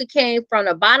 You could came from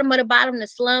the bottom of the bottom, the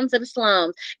slums of the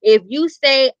slums. If you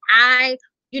say I,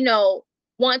 you know,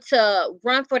 want to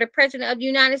run for the president of the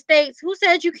United States, who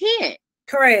says you can't?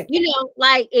 Correct. You know,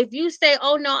 like if you say,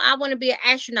 oh no, I want to be an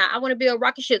astronaut, I want to be a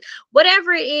rocket ship,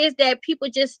 whatever it is that people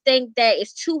just think that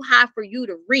is too high for you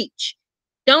to reach,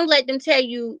 don't let them tell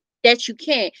you that you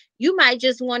can't. You might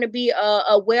just want to be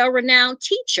a well-renowned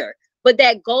teacher, but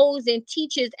that goes and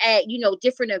teaches at, you know,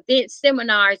 different events,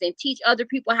 seminars, and teach other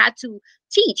people how to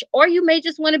teach. Or you may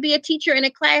just want to be a teacher in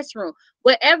a classroom.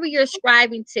 Whatever you're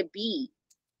striving to be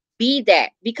that,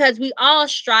 because we all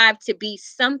strive to be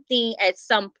something at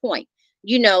some point,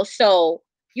 you know. So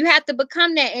you have to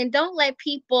become that, and don't let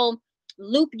people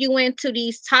loop you into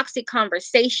these toxic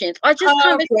conversations or just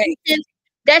conversations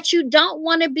that you don't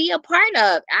want to be a part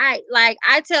of.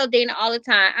 I tell Dana all the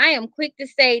time, I am quick to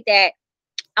say that,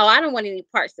 oh, I don't want any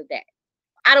parts of that.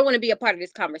 I don't want to be a part of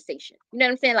this conversation. You know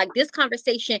what I'm saying? Like, this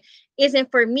conversation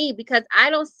isn't for me, because I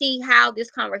don't see how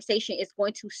this conversation is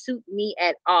going to suit me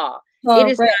at all. It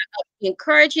is not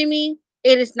encouraging me.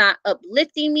 It is not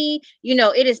uplifting me. You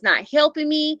know, it is not helping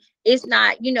me. It's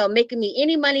not, you know, making me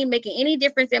any money, making any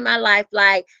difference in my life.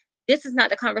 Like, this is not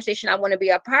the conversation I want to be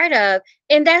a part of.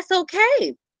 And that's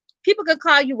okay. People could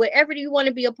call you whatever you want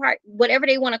to be a part, whatever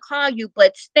they want to call you,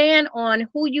 but stand on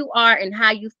who you are and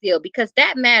how you feel, because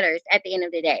that matters at the end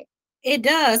of the day. It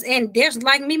does. And there's,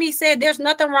 like Mimi said, there's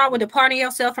nothing wrong with departing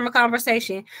yourself from a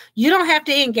conversation. You don't have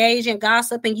to engage in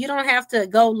gossip, and you don't have to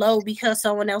go low because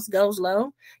someone else goes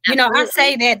low. You know, I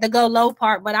say that the go low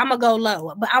part, but I'm going to go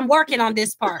low. But I'm working on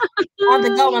this part, on the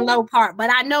going low part. But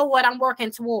I know what I'm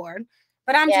working toward.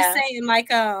 But I'm just saying, like,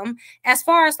 as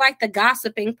far as like the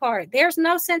gossiping part, there's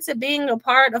no sense of being a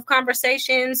part of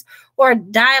conversations or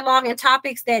dialogue and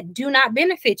topics that do not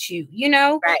benefit you. You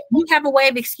know, You have a way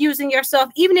of excusing yourself,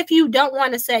 even if you don't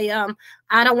want to say,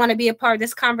 I don't want to be a part of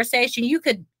this conversation. You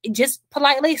could just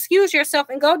politely excuse yourself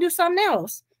and go do something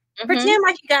else. Pretend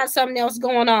like you got something else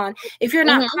going on. If you're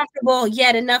not comfortable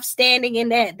yet enough standing in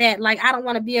that like, I don't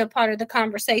want to be a part of the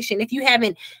conversation, if you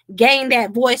haven't gained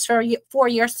that voice for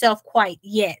yourself quite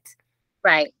yet.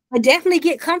 Right. But definitely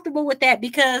get comfortable with that,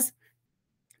 because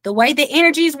the way the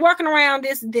energy is working around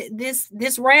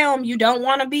this realm, you don't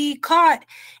want to be caught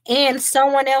in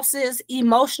someone else's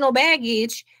emotional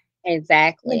baggage.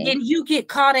 Exactly. And then you get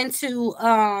caught into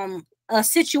a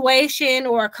situation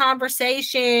or a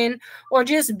conversation, or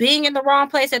just being in the wrong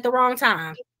place at the wrong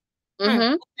time.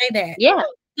 Say that. Yeah.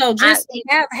 So just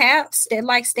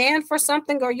stand for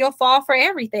something, or you'll fall for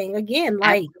everything. Again,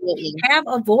 like, have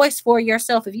a voice for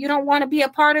yourself. If you don't want to be a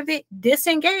part of it,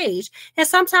 disengage. And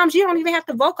sometimes you don't even have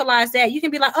to vocalize that. You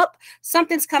can be like, oh,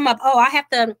 something's come up. Oh,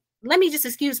 let me just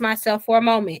excuse myself for a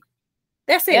moment.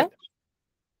 That's it.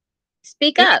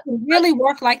 Speak up. It can really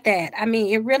work like that. I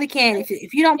mean, it really can.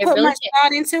 If you don't put much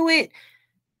thought into it,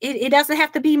 it doesn't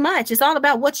have to be much. It's all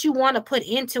about what you want to put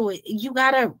into it. You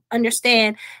got to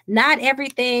understand, not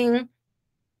everything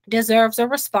deserves a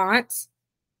response.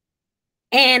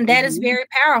 And that is very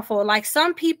powerful. Like,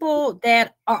 some people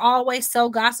that are always so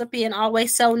gossipy and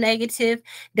always so negative,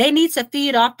 they need to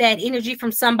feed off that energy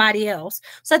from somebody else.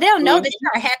 So they'll know that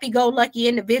you're a happy-go-lucky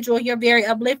individual. You're very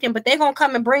uplifting, but they're going to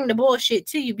come and bring the bullshit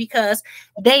to you, because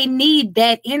they need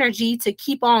that energy to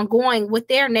keep on going with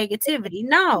their negativity.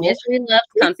 No. Misery loves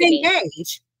company.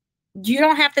 Engage. You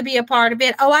don't have to be a part of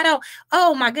it.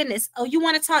 Oh my goodness. Oh, you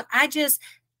want to talk?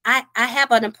 I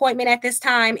have an appointment at this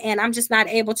time, and I'm just not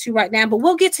able to right now, but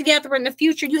we'll get together in the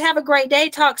future. You have a great day.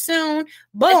 Talk soon.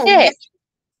 Boom.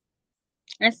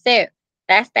 That's it.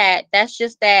 That's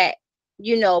just that,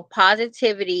 you know,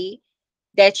 positivity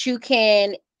that you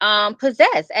can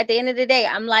possess. At the end of the day,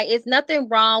 I'm like, it's nothing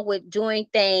wrong with doing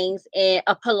things in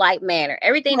a polite manner.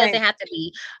 Everything doesn't have to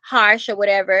be harsh or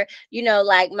whatever. You know,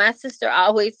 like, my sister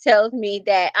always tells me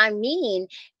that I'm mean.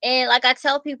 And like I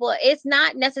tell people, it's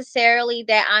not necessarily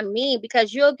that I'm mean,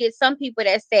 because you'll get some people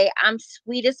that say I'm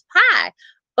sweet as pie.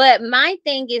 But my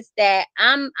thing is that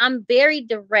I'm very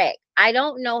direct. I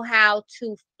don't know how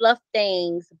to fluff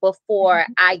things before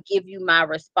I give you my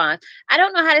response. I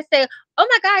don't know how to say, oh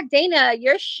my God, Dana,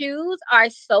 your shoes are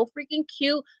so freaking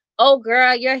cute. Oh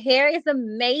girl, your hair is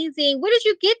amazing. Where did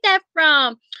you get that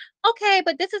from? Okay,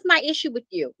 but this is my issue with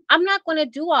you. I'm not going to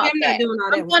do all that.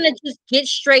 I'm going to just get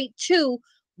straight to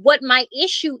what my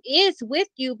issue is with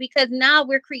you, because now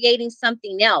we're creating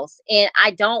something else. And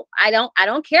I don't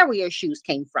care where your shoes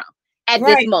came from at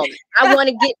this moment. I want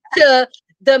to get to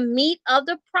the meat of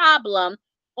the problem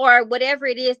or whatever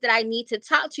it is that I need to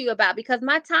talk to you about, because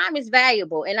my time is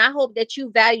valuable and I hope that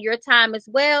you value your time as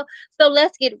well. So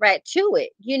let's get right to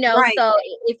it, you know. Right. So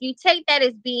if you take that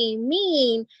as being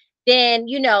mean, then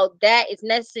you know that is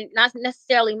not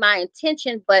necessarily my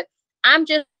intention, but I'm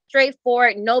just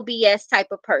straightforward, no BS type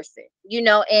of person, you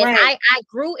know, and Right. I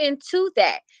grew into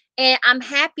that. And I'm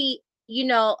happy, you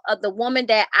know, of the woman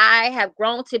that I have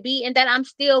grown to be and that I'm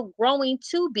still growing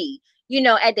to be. You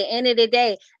know, at the end of the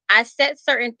day, I set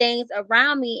certain things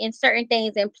around me and certain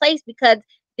things in place because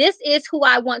this is who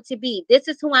I want to be. This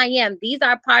is who I am. These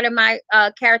are part of my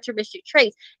characteristic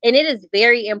traits. And it is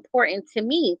very important to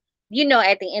me, you know,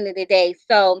 at the end of the day.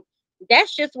 So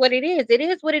that's just what it is. It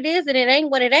is what it is, and it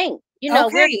ain't what it ain't. You know,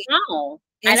 we're Okay. grown.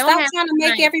 I And don't stop have trying to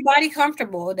make time. everybody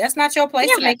comfortable. That's not your place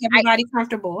to Yeah, make everybody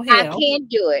comfortable. I Hell. can't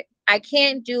do it. I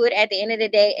can't do it at the end of the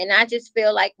day. And I just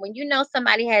feel like when you know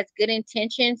somebody has good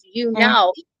intentions, you Mm,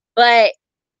 know, but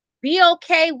be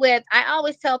okay with, I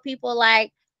always tell people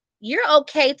like, you're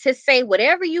okay to say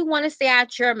whatever you want to say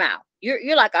out your mouth.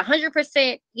 You're like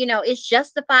 100%, you know, it's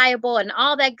justifiable and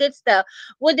all that good stuff.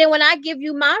 Well, then when I give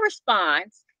you my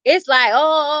response, it's like,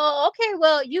 oh, okay,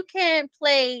 well, you can't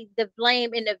play the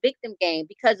blame in the victim game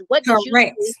because what did you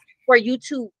correct. do for you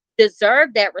to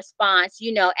deserve that response,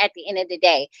 you know, at the end of the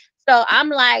day? So I'm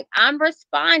like, I'm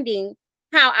responding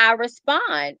how I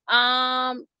respond.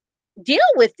 Deal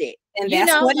with it. And You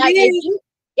that's know, what it like if is. you,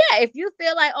 yeah, if you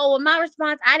feel like, oh, well, my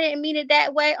response, I didn't mean it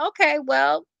that way. Okay,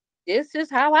 well, this is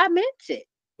how I meant it.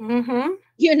 Mm-hmm.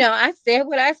 You know, I said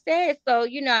what I said. So,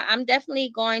 you know, I'm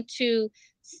definitely going to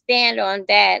stand on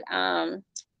that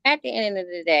at the end of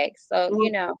the day. So,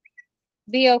 you know,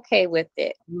 be okay with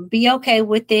it. Be okay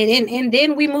with it. And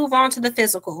then we move on to the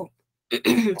physical.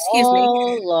 Excuse me.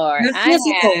 Oh Lord, The I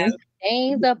physical. have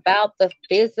things about the The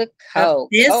physical. Go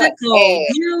physical.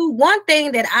 ahead. One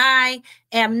thing that I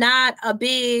am not a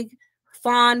big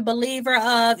fond believer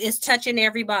of is touching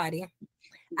everybody.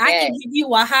 I can Yes. give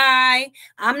you a high.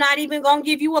 I'm not even gonna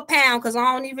give you a pound because I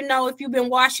don't even know if you've been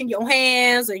washing your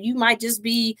hands or you might just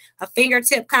be a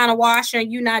fingertip kind of washer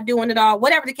and you're not doing it all,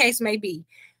 whatever the case may be.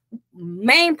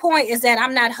 Main point is that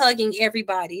I'm not hugging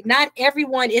everybody. Not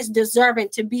everyone is deserving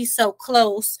to be so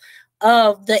close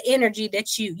of the energy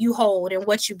that you hold and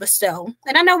what you bestow.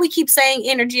 And I know we keep saying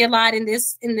energy a lot in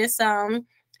this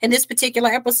particular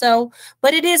episode,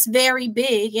 but it is very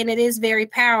big and it is very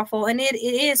powerful and it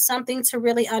is something to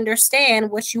really understand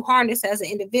what you harness as an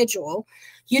individual.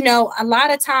 You know, a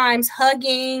lot of times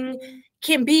hugging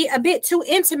can be a bit too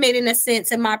intimate in a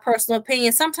sense, in my personal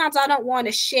opinion. Sometimes I don't want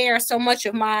to share so much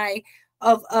of my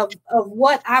of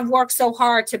what I've worked so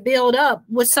hard to build up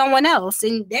with someone else.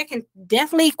 And that can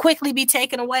definitely quickly be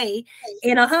taken away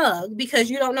in a hug because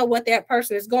you don't know what that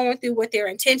person is going through, what their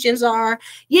intentions are.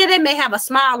 Yeah, they may have a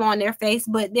smile on their face,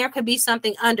 but there could be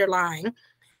something underlying.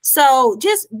 So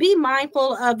just be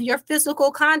mindful of your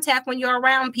physical contact when you're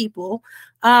around people.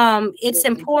 It's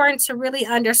important to really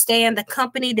understand the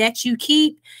company that you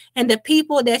keep and the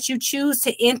people that you choose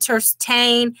to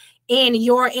entertain in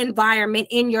your environment,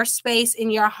 in your space,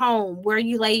 in your home, where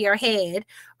you lay your head,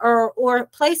 or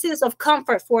places of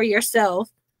comfort for yourself.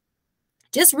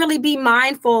 Just really be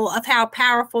mindful of how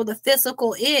powerful the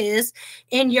physical is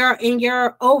in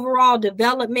your overall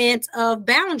development of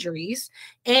boundaries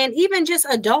and even just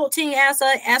adulting as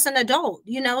an adult.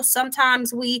 You know,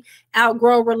 sometimes we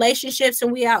outgrow relationships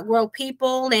and we outgrow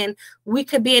people, and we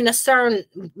could be in a certain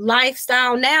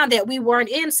lifestyle now that we weren't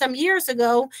in some years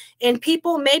ago, and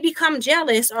people may become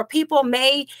jealous or people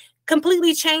may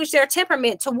completely change their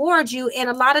temperament towards you, and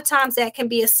a lot of times that can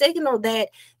be a signal that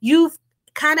you've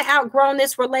kind of outgrown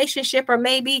this relationship, or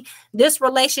maybe this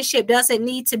relationship doesn't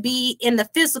need to be in the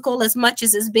physical as much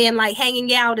as it's been like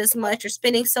hanging out as much or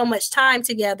spending so much time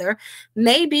together.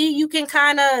 Maybe you can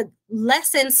kind of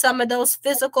lessen some of those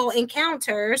physical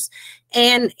encounters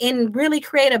and really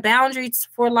create a boundary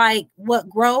for like what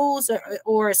grows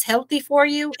or is healthy for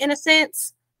you in a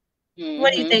sense.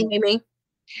 What do you Hmm. think, Mimi?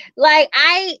 Like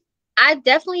I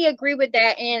definitely agree with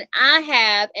that, and I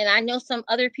have, and I know some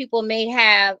other people may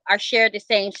have or share the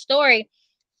same story,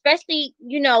 especially,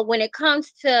 you know, when it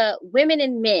comes to women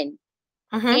and men.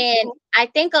 Mm-hmm. And I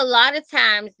think a lot of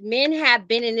times men have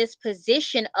been in this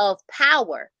position of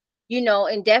power, you know,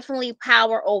 and definitely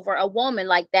power over a woman.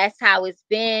 Like that's how it's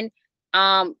been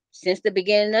since the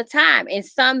beginning of time. And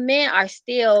some men are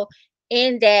still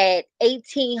in that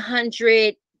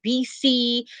 1800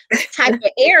 BC type of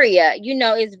area. You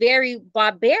know, it's very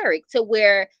barbaric to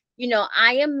where, you know,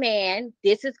 I am man,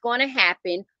 this is going to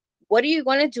happen. What are you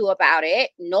going to do about it?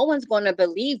 No one's going to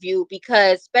believe you,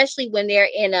 because especially when they're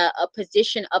in a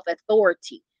position of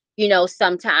authority,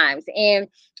 sometimes. And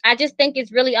I just think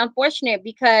it's really unfortunate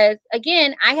because,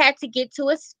 again, I had to get to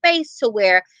a space to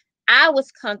where I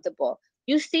was comfortable.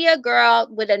 You see a girl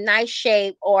with a nice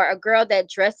shape or a girl that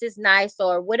dresses nice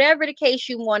or whatever the case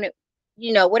you want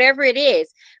to, whatever it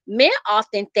is. Men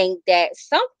often think that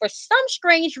for some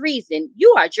strange reason,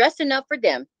 you are dressing up for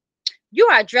them. You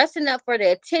are dressing up for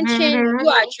the attention. You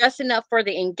are dressing up for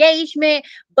the engagement.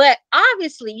 But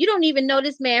obviously, you don't even know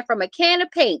this man from a can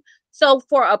of paint. So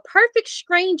for a perfect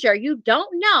stranger you don't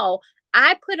know,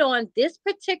 I put on this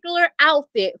particular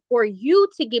outfit for you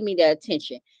to give me the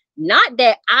attention. Not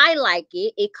that I like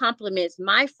it. It complements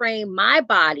my frame, my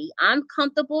body. I'm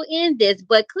comfortable in this,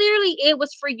 but clearly it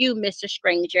was for you, Mr.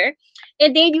 Stranger.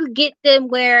 And then you get them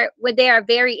where they are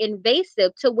very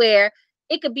invasive to where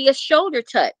it could be a shoulder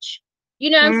touch. You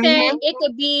know what I'm saying? It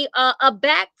could be a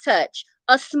back touch,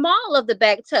 a small of the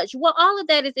back touch. Well, all of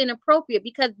that is inappropriate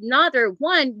because neither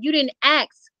one, you didn't ask,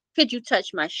 could you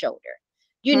touch my shoulder?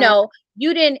 You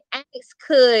didn't ask,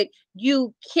 could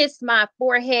you kiss my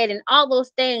forehead and all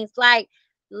those things. Like,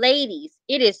 ladies,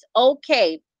 it is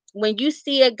okay when you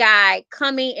see a guy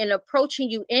coming and approaching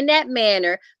you in that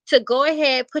manner to go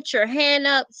ahead, put your hand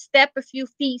up, step a few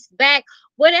feet back,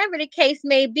 whatever the case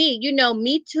may be.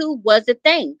 Me Too was a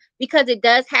thing because it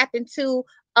does happen to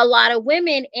a lot of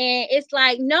women. And it's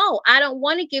like, no, I don't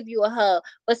want to give you a hug.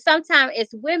 But sometimes as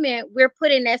women, we're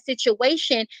put in that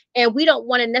situation and we don't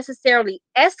want to necessarily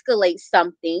escalate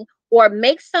something or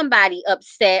make somebody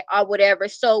upset or whatever.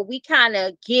 So we kind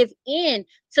of give in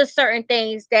to certain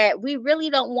things that we really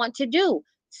don't want to do.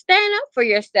 Stand up for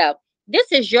yourself. This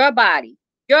is your body,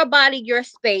 your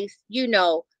space.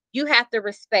 You have to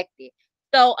respect it.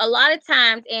 So a lot of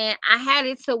times, and I had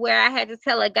it to where I had to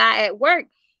tell a guy at work,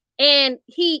 and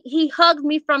he hugged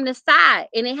me from the side,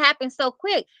 and it happened so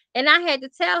quick. And I had to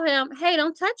tell him, hey,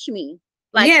 don't touch me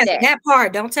like yes, that. that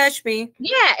part, don't touch me.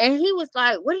 Yeah. And he was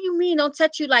like, what do you mean don't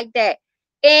touch you like that?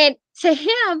 And to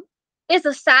him, it's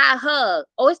a side hug.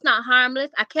 Oh, it's not harmless.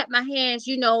 I kept my hands,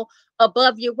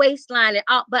 above your waistline and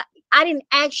all, but I didn't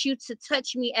ask you to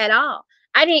touch me at all.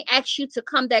 I didn't ask you to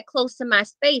come that close to my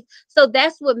space. So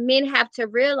that's what men have to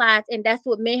realize, and that's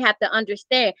what men have to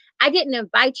understand. I didn't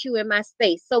invite you in my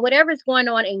space. So whatever's going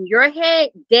on in your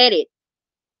head, dead it.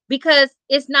 Because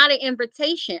it's not an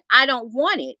invitation. I don't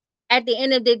want it at the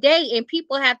end of the day. And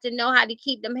people have to know how to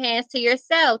keep them hands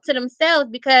to themselves,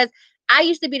 because I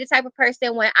used to be the type of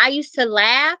person when I used to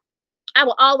laugh, I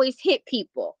would always hit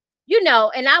people,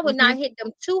 and I would not hit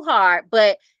them too hard,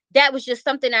 but that was just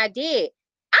something I did.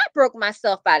 I broke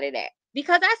myself out of that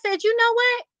because I said, you know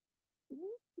what?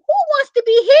 Who wants to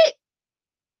be hit?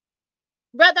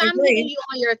 Whether I'm hitting you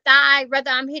on your thigh,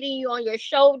 whether I'm hitting you on your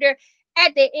shoulder,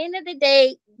 at the end of the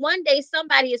day, one day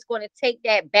somebody is going to take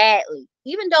that badly.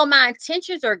 Even though my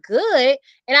intentions are good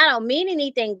and I don't mean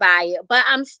anything by it, but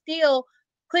I'm still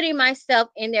putting myself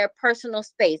in their personal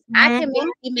space. I can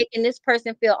be making this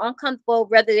person feel uncomfortable,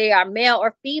 whether they are male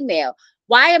or female.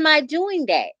 Why am I doing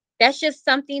that? That's just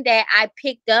something that I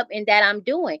picked up and that I'm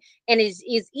doing. And as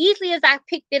easily as I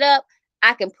picked it up,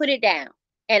 I can put it down.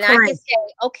 And I can say,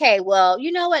 okay, well,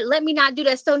 you know what? Let me not do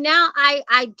that. So now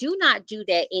I do not do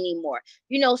that anymore.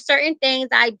 Certain things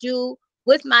I do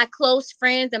with my close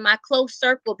friends and my close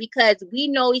circle because we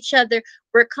know each other.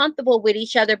 We're comfortable with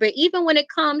each other. But even when it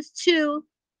comes to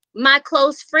my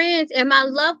close friends and my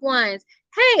loved ones,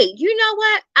 hey, you know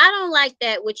what? I don't like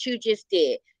that, what you just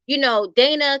did.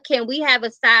 Dana, can we have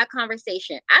a side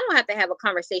conversation? I don't have to have a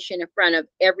conversation in front of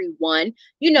everyone.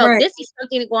 This is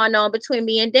something going on between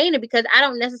me and Dana because I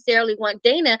don't necessarily want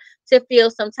Dana to feel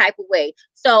some type of way.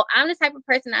 So I'm the type of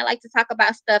person, I like to talk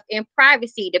about stuff in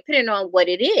privacy, depending on what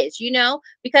it is,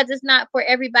 because it's not for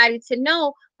everybody to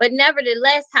know. But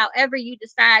nevertheless, however you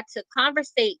decide to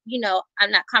conversate,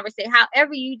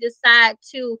 however you decide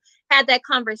to have that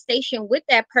conversation with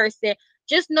that person,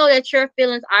 just know that your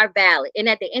feelings are valid. And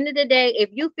at the end of the day, if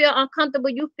you feel uncomfortable,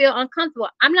 you feel uncomfortable.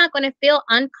 I'm not going to feel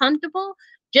uncomfortable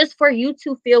just for you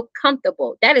to feel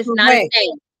comfortable. That is not a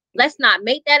thing. Let's not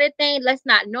make that a thing. Let's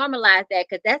not normalize that,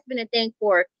 because that's been a thing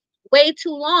for way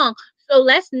too long. So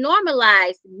let's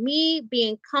normalize me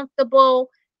being comfortable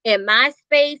in my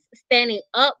space, standing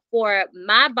up for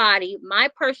my body, my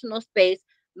personal space,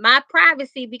 my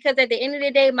privacy, because at the end of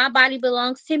the day, my body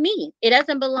belongs to me. It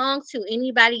doesn't belong to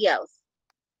anybody else.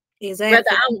 Exactly.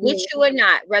 Whether I'm with you or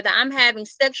not, whether I'm having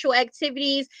sexual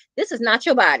activities, this is not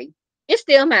your body. It's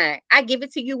still mine. I give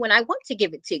it to you when I want to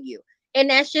give it to you. And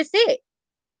that's just it.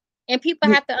 And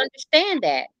people have to understand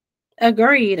that.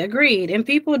 Agreed. And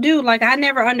people do. Like, I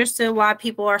never understood why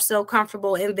people are so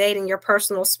comfortable invading your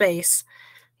personal space.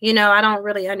 I don't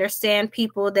really understand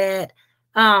people that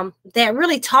that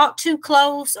really talk too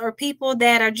close, or people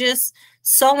that are just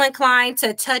so inclined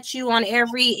to touch you on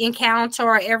every encounter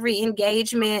or every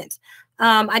engagement.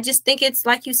 I just think it's,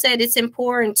 like you said, it's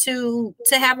important to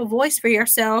have a voice for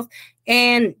yourself,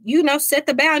 and set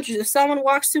the boundaries. If someone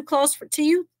walks too close to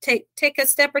you, take a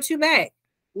step or two back.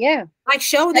 Yeah. Like,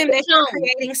 show them that you're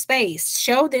creating space.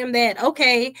 Show them that,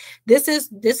 okay, this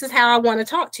is how I want to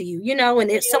talk to you,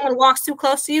 and if someone walks too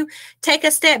close to you, take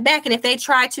a step back. And if they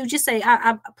try to, just say,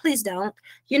 I please don't.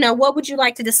 What would you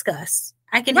like to discuss?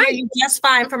 I can hear you just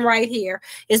fine from right here.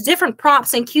 It's different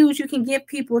prompts and cues you can give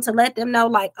people to let them know,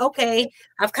 like, okay,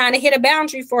 I've kind of hit a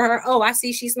boundary for her. Oh, I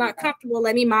see she's not comfortable.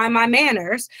 Let me mind my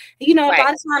manners. A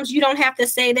lot of times you don't have to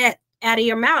say that out of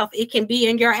your mouth. It can be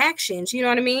in your actions. You know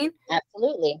what I mean?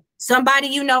 Absolutely.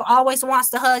 Somebody always wants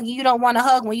to hug you. You don't want to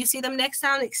hug. When you see them next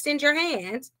time, extend your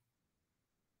hands.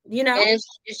 And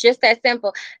it's just that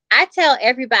simple. I tell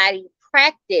everybody,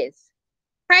 practice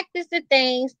the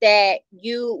things that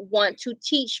you want to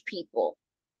teach people,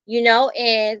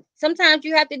 and sometimes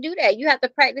you have to do that. You have to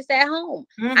practice at home.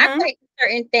 I practice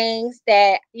certain things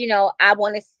that, I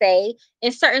want to say,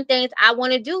 and certain things I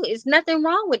want to do. There's nothing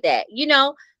wrong with that.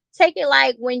 Take it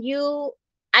like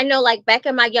I know, like back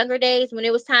in my younger days, when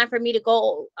it was time for me to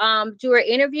go do an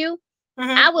interview,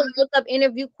 I would look up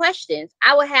interview questions.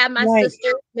 I would have my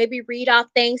sister maybe read off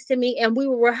things to me, and we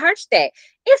would rehearse that.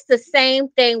 It's the same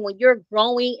thing when you're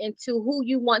growing into who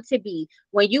you want to be,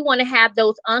 when you want to have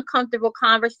those uncomfortable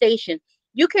conversations.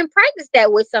 You can practice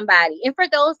that with somebody. And for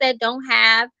those that don't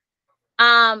have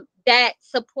that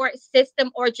support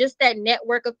system, or just that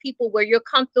network of people where you're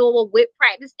comfortable with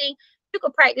practicing, you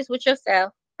can practice with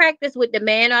yourself. Practice with the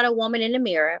man or the woman in the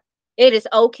mirror. It is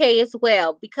okay as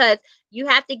well, because you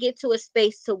have to get to a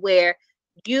space to where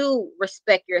you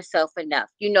respect yourself enough.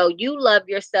 You love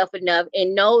yourself enough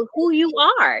and know who you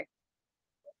are.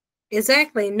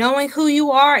 Exactly. Knowing who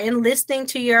you are and listening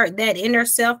to that inner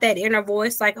self, that inner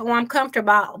voice, like, oh, I'm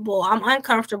comfortable, I'm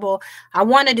uncomfortable, I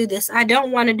want to do this, I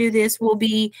don't want to do this, will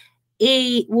be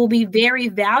very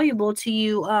valuable to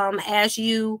you as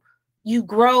you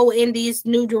grow in these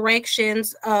new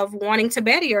directions of wanting to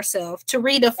better yourself, to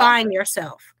redefine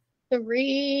yourself. To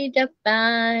redefine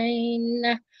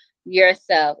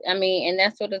yourself. I mean, and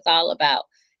that's what it's all about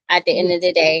at the end of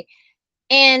the day.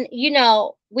 And,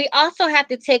 we also have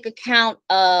to take account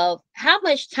of how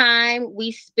much time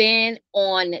we spend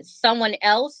on someone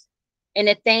else and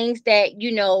the things that,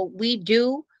 we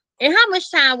do, and how much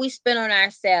time we spend on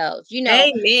ourselves.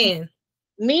 Amen.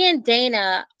 Me and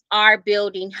Dana are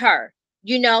building her,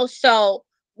 so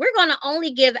we're going to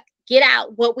only get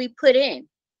out what we put in.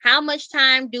 How much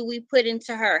time do we put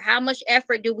into her? How much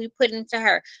effort do we put into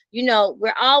her?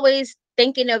 We're always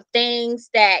thinking of things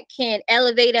that can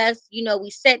elevate us. We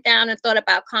sat down and thought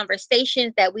about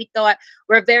conversations that we thought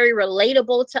were very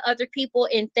relatable to other people,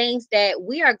 and things that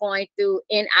we are going through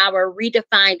in our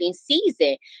redefining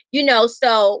season.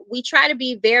 So we try to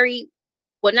be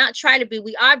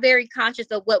we are very conscious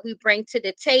of what we bring to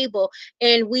the table,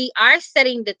 and we are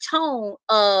setting the tone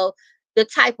of the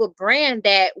type of brand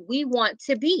that we want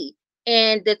to be,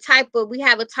 and we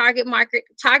have a target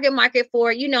market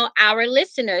for, our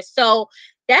listeners. So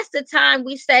that's the time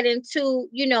we set into,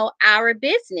 our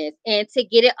business, and to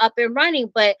get it up and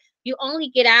running. But you only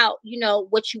get out,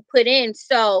 what you put in.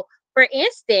 So for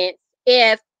instance,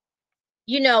 if,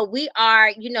 we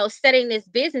are, setting this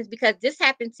business, because this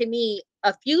happened to me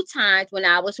a few times when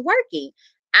I was working,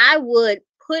 I would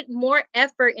put more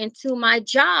effort into my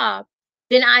job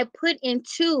than I put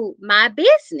into my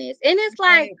business. And it's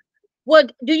like, well,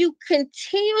 do you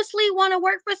continuously want to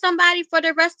work for somebody for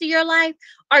the rest of your life,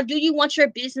 or do you want your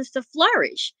business to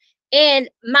flourish? And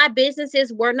my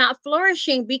businesses were not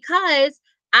flourishing because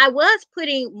I was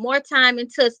putting more time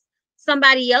into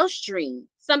somebody else's dream,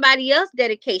 somebody else's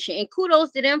dedication. And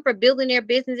kudos to them for building their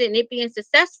business and it being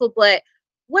successful. But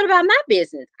what about my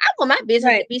business? I want my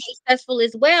business to be successful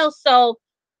as well. So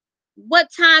what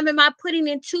time am I putting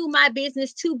into my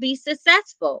business to be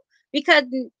successful? Because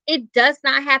it does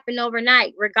not happen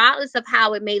overnight, regardless of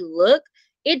how it may look.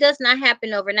 It does not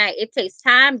happen overnight. It takes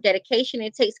time, dedication,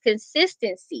 it takes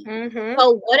consistency.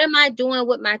 So what am I doing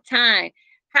with my time?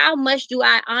 How much do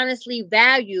I honestly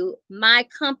value my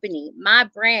company, my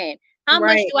brand? How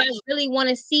much do I really want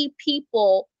to see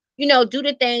people, do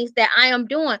the things that I am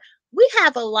doing? We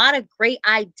have a lot of great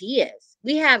ideas.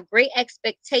 We have great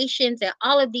expectations and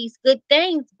all of these good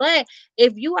things. But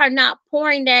if you are not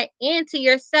pouring that into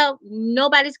yourself,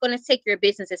 nobody's going to take your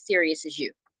business as serious as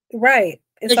you. Right.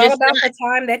 It's all about the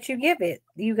time that you give it.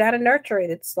 You got to nurture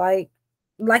it. It's like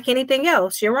anything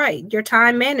else. You're right. Your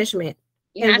time management.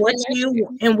 You have to nurture.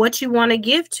 And what you want to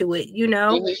give to it,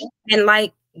 Mhm. and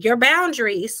like your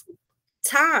boundaries,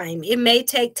 time. It may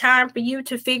take time for you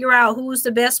to figure out who's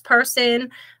the best person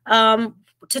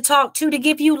to talk to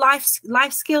give you life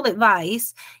skill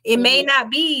advice. It may Mhm.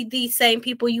 not be the same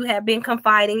people you have been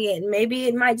confiding in. Maybe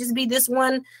it might just be this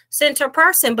one center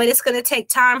person, but it's going to take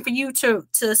time for you to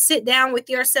sit down with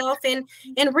yourself and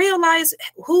realize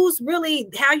who's really,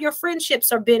 how your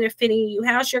friendships are benefiting you,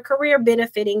 how's your career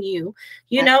benefiting you,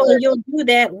 and Absolutely. you'll do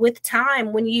that with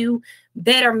time when you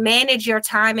better manage your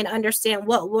time and understand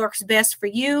what works best for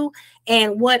you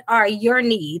and what are your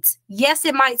needs. Yes,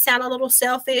 it might sound a little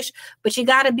selfish, but you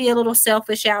got to be a little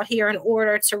selfish out here in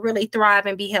order to really thrive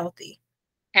and be healthy.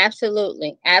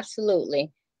 Absolutely. Absolutely.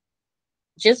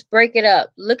 Just break it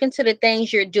up. Look into the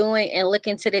things you're doing and look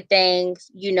into the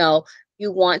things, you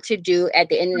want to do at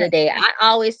the end of the Right. day. I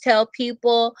always tell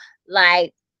people,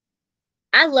 like,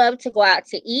 I love to go out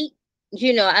to eat.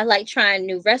 I like trying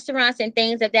new restaurants and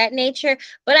things of that nature,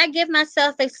 but I give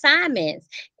myself assignments.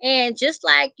 And just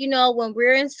like, when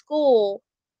we're in school,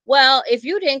 well, if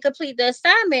you didn't complete the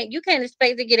assignment, you can't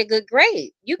expect to get a good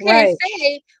grade. You can't Right.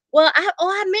 say, well,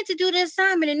 I meant to do the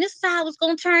assignment and this is how it was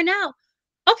going to turn out.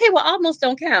 Okay, well, almost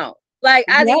don't count. Like,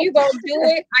 either you Yep. going to do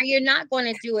it or you're not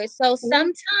going to do it. So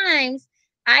sometimes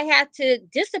I have to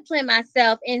discipline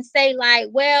myself and say, like,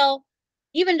 well,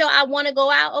 even though I want to go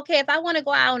out, okay, if I want to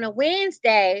go out on a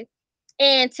Wednesday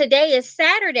and today is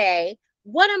Saturday,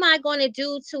 what am I going to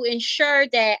do to ensure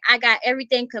that I got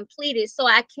everything completed so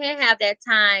I can have that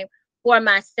time for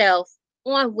myself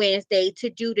on Wednesday to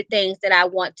do the things that I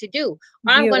want to do?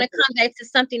 Or I'm going to Beautiful. come back to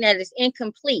something that is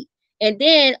incomplete. And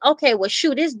then, okay, well,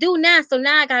 shoot, it's due now. So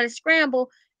now I got to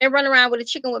scramble and run around with a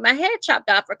chicken with my head chopped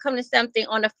off or coming to something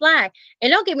on the fly.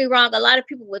 And don't get me wrong, a lot of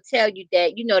people will tell you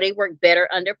that, they work better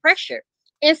under pressure.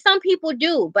 And some people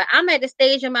do, but I'm at the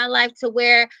stage in my life to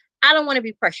where I don't want to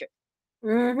be pressured.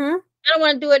 Mm-hmm. I don't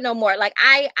want to do it no more. Like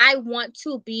I want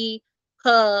to be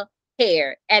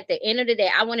prepared. At the end of the day,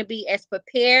 I want to be as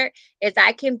prepared as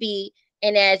I can be.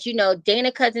 And as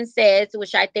Dana Cousin says,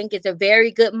 which I think is a very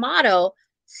good motto,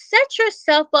 set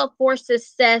yourself up for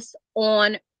success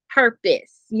on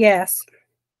purpose. Yes.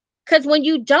 Because when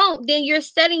you don't, then you're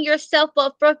setting yourself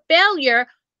up for failure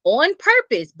on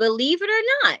purpose. Believe it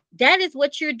or not, that is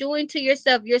what you're doing to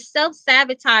yourself. You're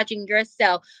self-sabotaging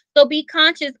yourself. So be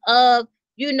conscious of,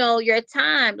 your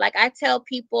time. Like I tell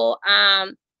people,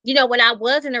 when I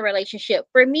was in a relationship,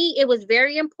 for me, it was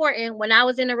very important when I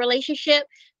was in a relationship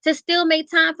to still make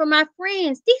time for my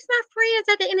friends. These my friends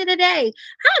at the end of the day.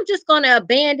 I'm just gonna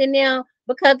abandon them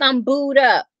because I'm booed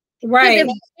up. Because if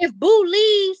Right. if Boo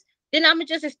leaves, then I'm gonna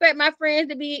just expect my friends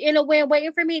to be in a way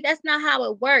waiting for me. That's not how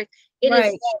it works. It is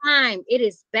Right. time. It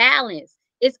is balance.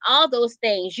 It's all those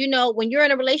things. When you're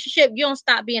in a relationship, you don't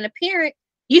stop being a parent.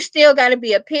 You still got to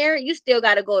be a parent. You still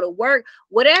got to go to work.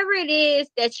 Whatever it is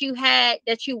that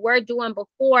you were doing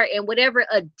before, and whatever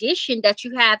addition that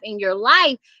you have in your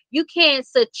life, you can't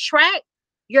subtract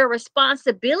your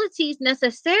responsibilities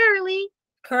necessarily.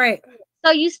 Correct.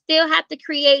 So you still have to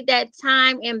create that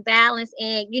time and balance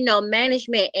and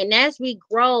management. And as we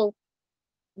grow,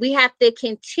 we have to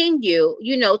continue,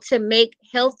 to make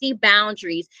healthy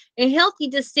boundaries and healthy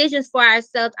decisions for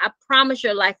ourselves. I promise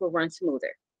your life will run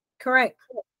smoother. Correct.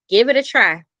 Give it a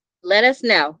try. Let us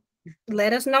know.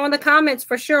 Let us know in the comments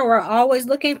for sure. We're always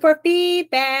looking for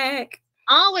feedback.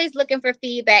 Always looking for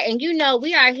feedback. And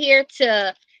we are here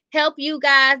to help you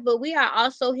guys, but we are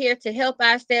also here to help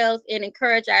ourselves and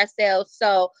encourage ourselves.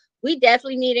 So we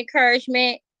definitely need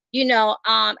encouragement,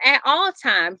 at all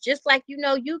times, just like,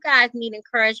 you guys need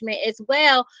encouragement as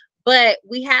well. But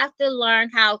we have to learn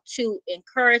how to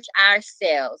encourage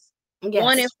ourselves,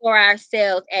 want Yes. it for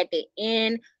ourselves at the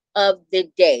end of the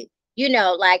day.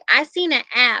 Like I seen an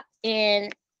app,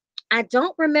 and I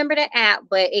don't remember the app,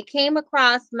 but it came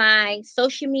across my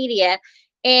social media,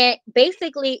 and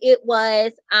basically it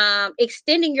was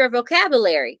extending your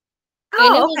vocabulary.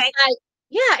 And it Oh, was okay. like,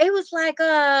 yeah, it was like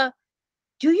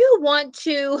do you want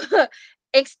to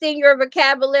extend your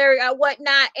vocabulary or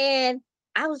whatnot? And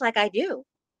I was like, I do.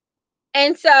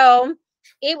 And so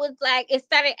it was like it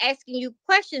started asking you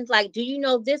questions like, do you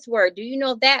know this word? Do you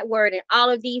know that word? And all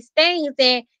of these things.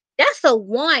 And that's a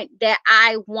want that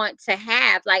I want to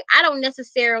have. Like, I don't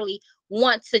necessarily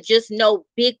want to just know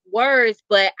big words,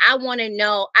 but I want to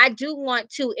know, I do want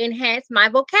to enhance my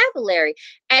vocabulary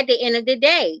at the end of the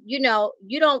day.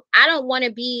 I don't want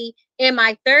to be in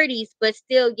my 30s, but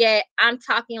still yet I'm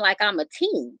talking like I'm a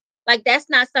teen. Like, that's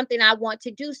not something I want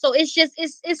to do. So it's just,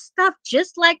 it's stuff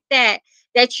just like that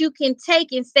you can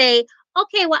take and say,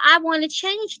 okay, well, I want to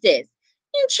change this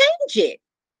and change it.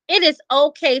 It is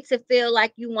okay to feel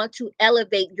like you want to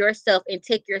elevate yourself and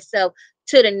take yourself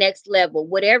to the next level,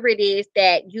 whatever it is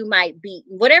that you might be,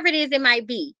 whatever it is it might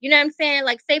be. You know what I'm saying?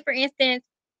 Like, say, for instance,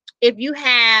 if you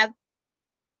have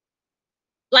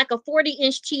like a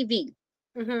 40-inch TV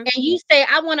Mm-hmm. and you say,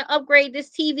 I want to upgrade this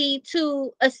TV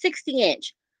to a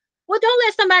 60-inch. Well, don't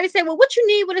let somebody say, well, what you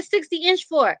need with a 60-inch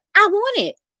for? I want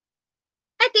it.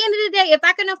 At the end of the day, if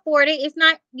I can afford it, it's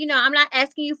not, I'm not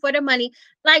asking you for the money.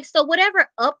 Like, so whatever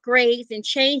upgrades and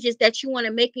changes that you want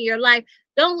to make in your life,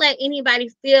 don't let anybody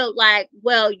feel like,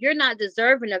 well, you're not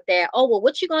deserving of that. Oh, well,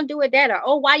 what you going to do with that? Or,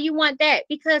 oh, why you want that?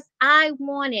 Because I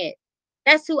want it.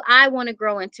 That's who I want to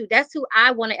grow into. That's who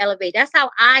I want to elevate. That's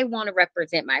how I want to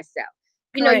represent myself.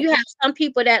 Correct. You have some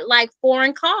people that like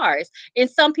foreign cars and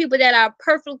some people that are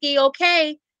perfectly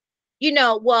okay,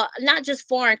 well, not just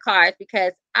foreign cars,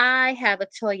 because I have a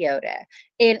Toyota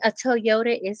and a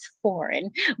Toyota is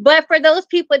foreign. But for those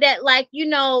people that like,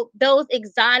 those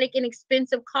exotic and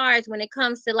expensive cars when it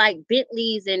comes to like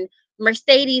Bentleys and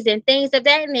Mercedes and things of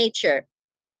that nature.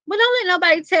 But don't let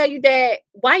nobody tell you that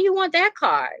why you want that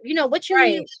car. What you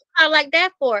need Right. a car like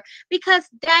that for? Because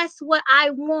that's what I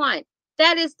want.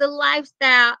 That is the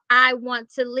lifestyle I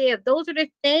want to live. Those are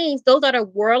the things, those are the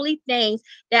worldly things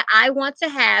that I want to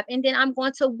have. And then I'm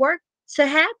going to work to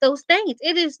have those things.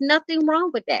 It is nothing wrong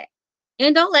with that.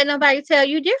 And don't let nobody tell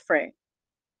you different.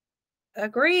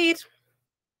 Agreed.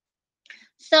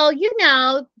 So,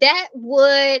 that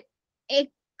would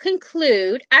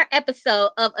conclude our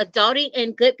episode of Adulting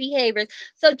and Good Behaviors.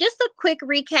 So, just a quick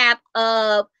recap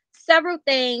of several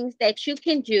things that you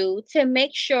can do to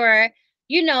make sure,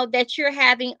 that you're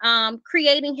having,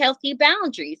 creating healthy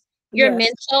boundaries. Your Yes.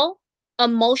 mental,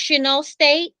 emotional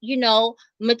state,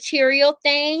 material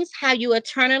things, how you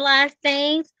internalize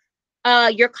things,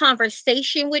 your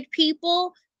conversation with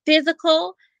people,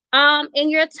 physical, in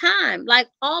your time. Like,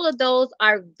 all of those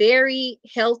are very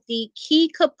healthy key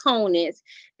components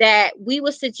that we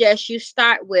would suggest you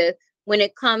start with when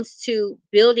it comes to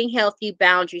building healthy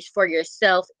boundaries for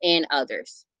yourself and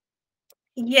others.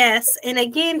 Yes. And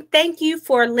again, thank you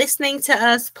for listening to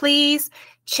us. Please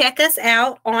check us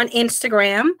out on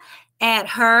Instagram at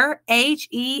HERRRLLC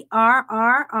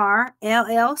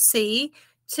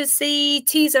to see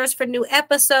teasers for new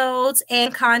episodes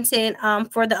and content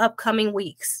for the upcoming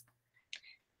weeks.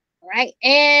 Right.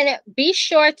 And be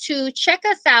sure to check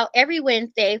us out every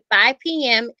Wednesday, 5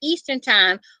 p.m. Eastern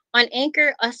Time on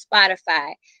Anchor or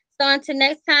Spotify. So until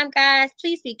next time, guys,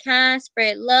 please be kind,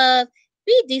 spread love,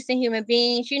 be decent human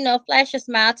beings, flash a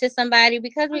smile to somebody,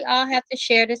 because we all have to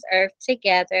share this earth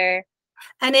together.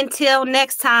 And until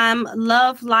next time,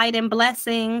 love, light, and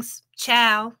blessings.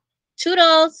 Ciao.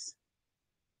 Toodles.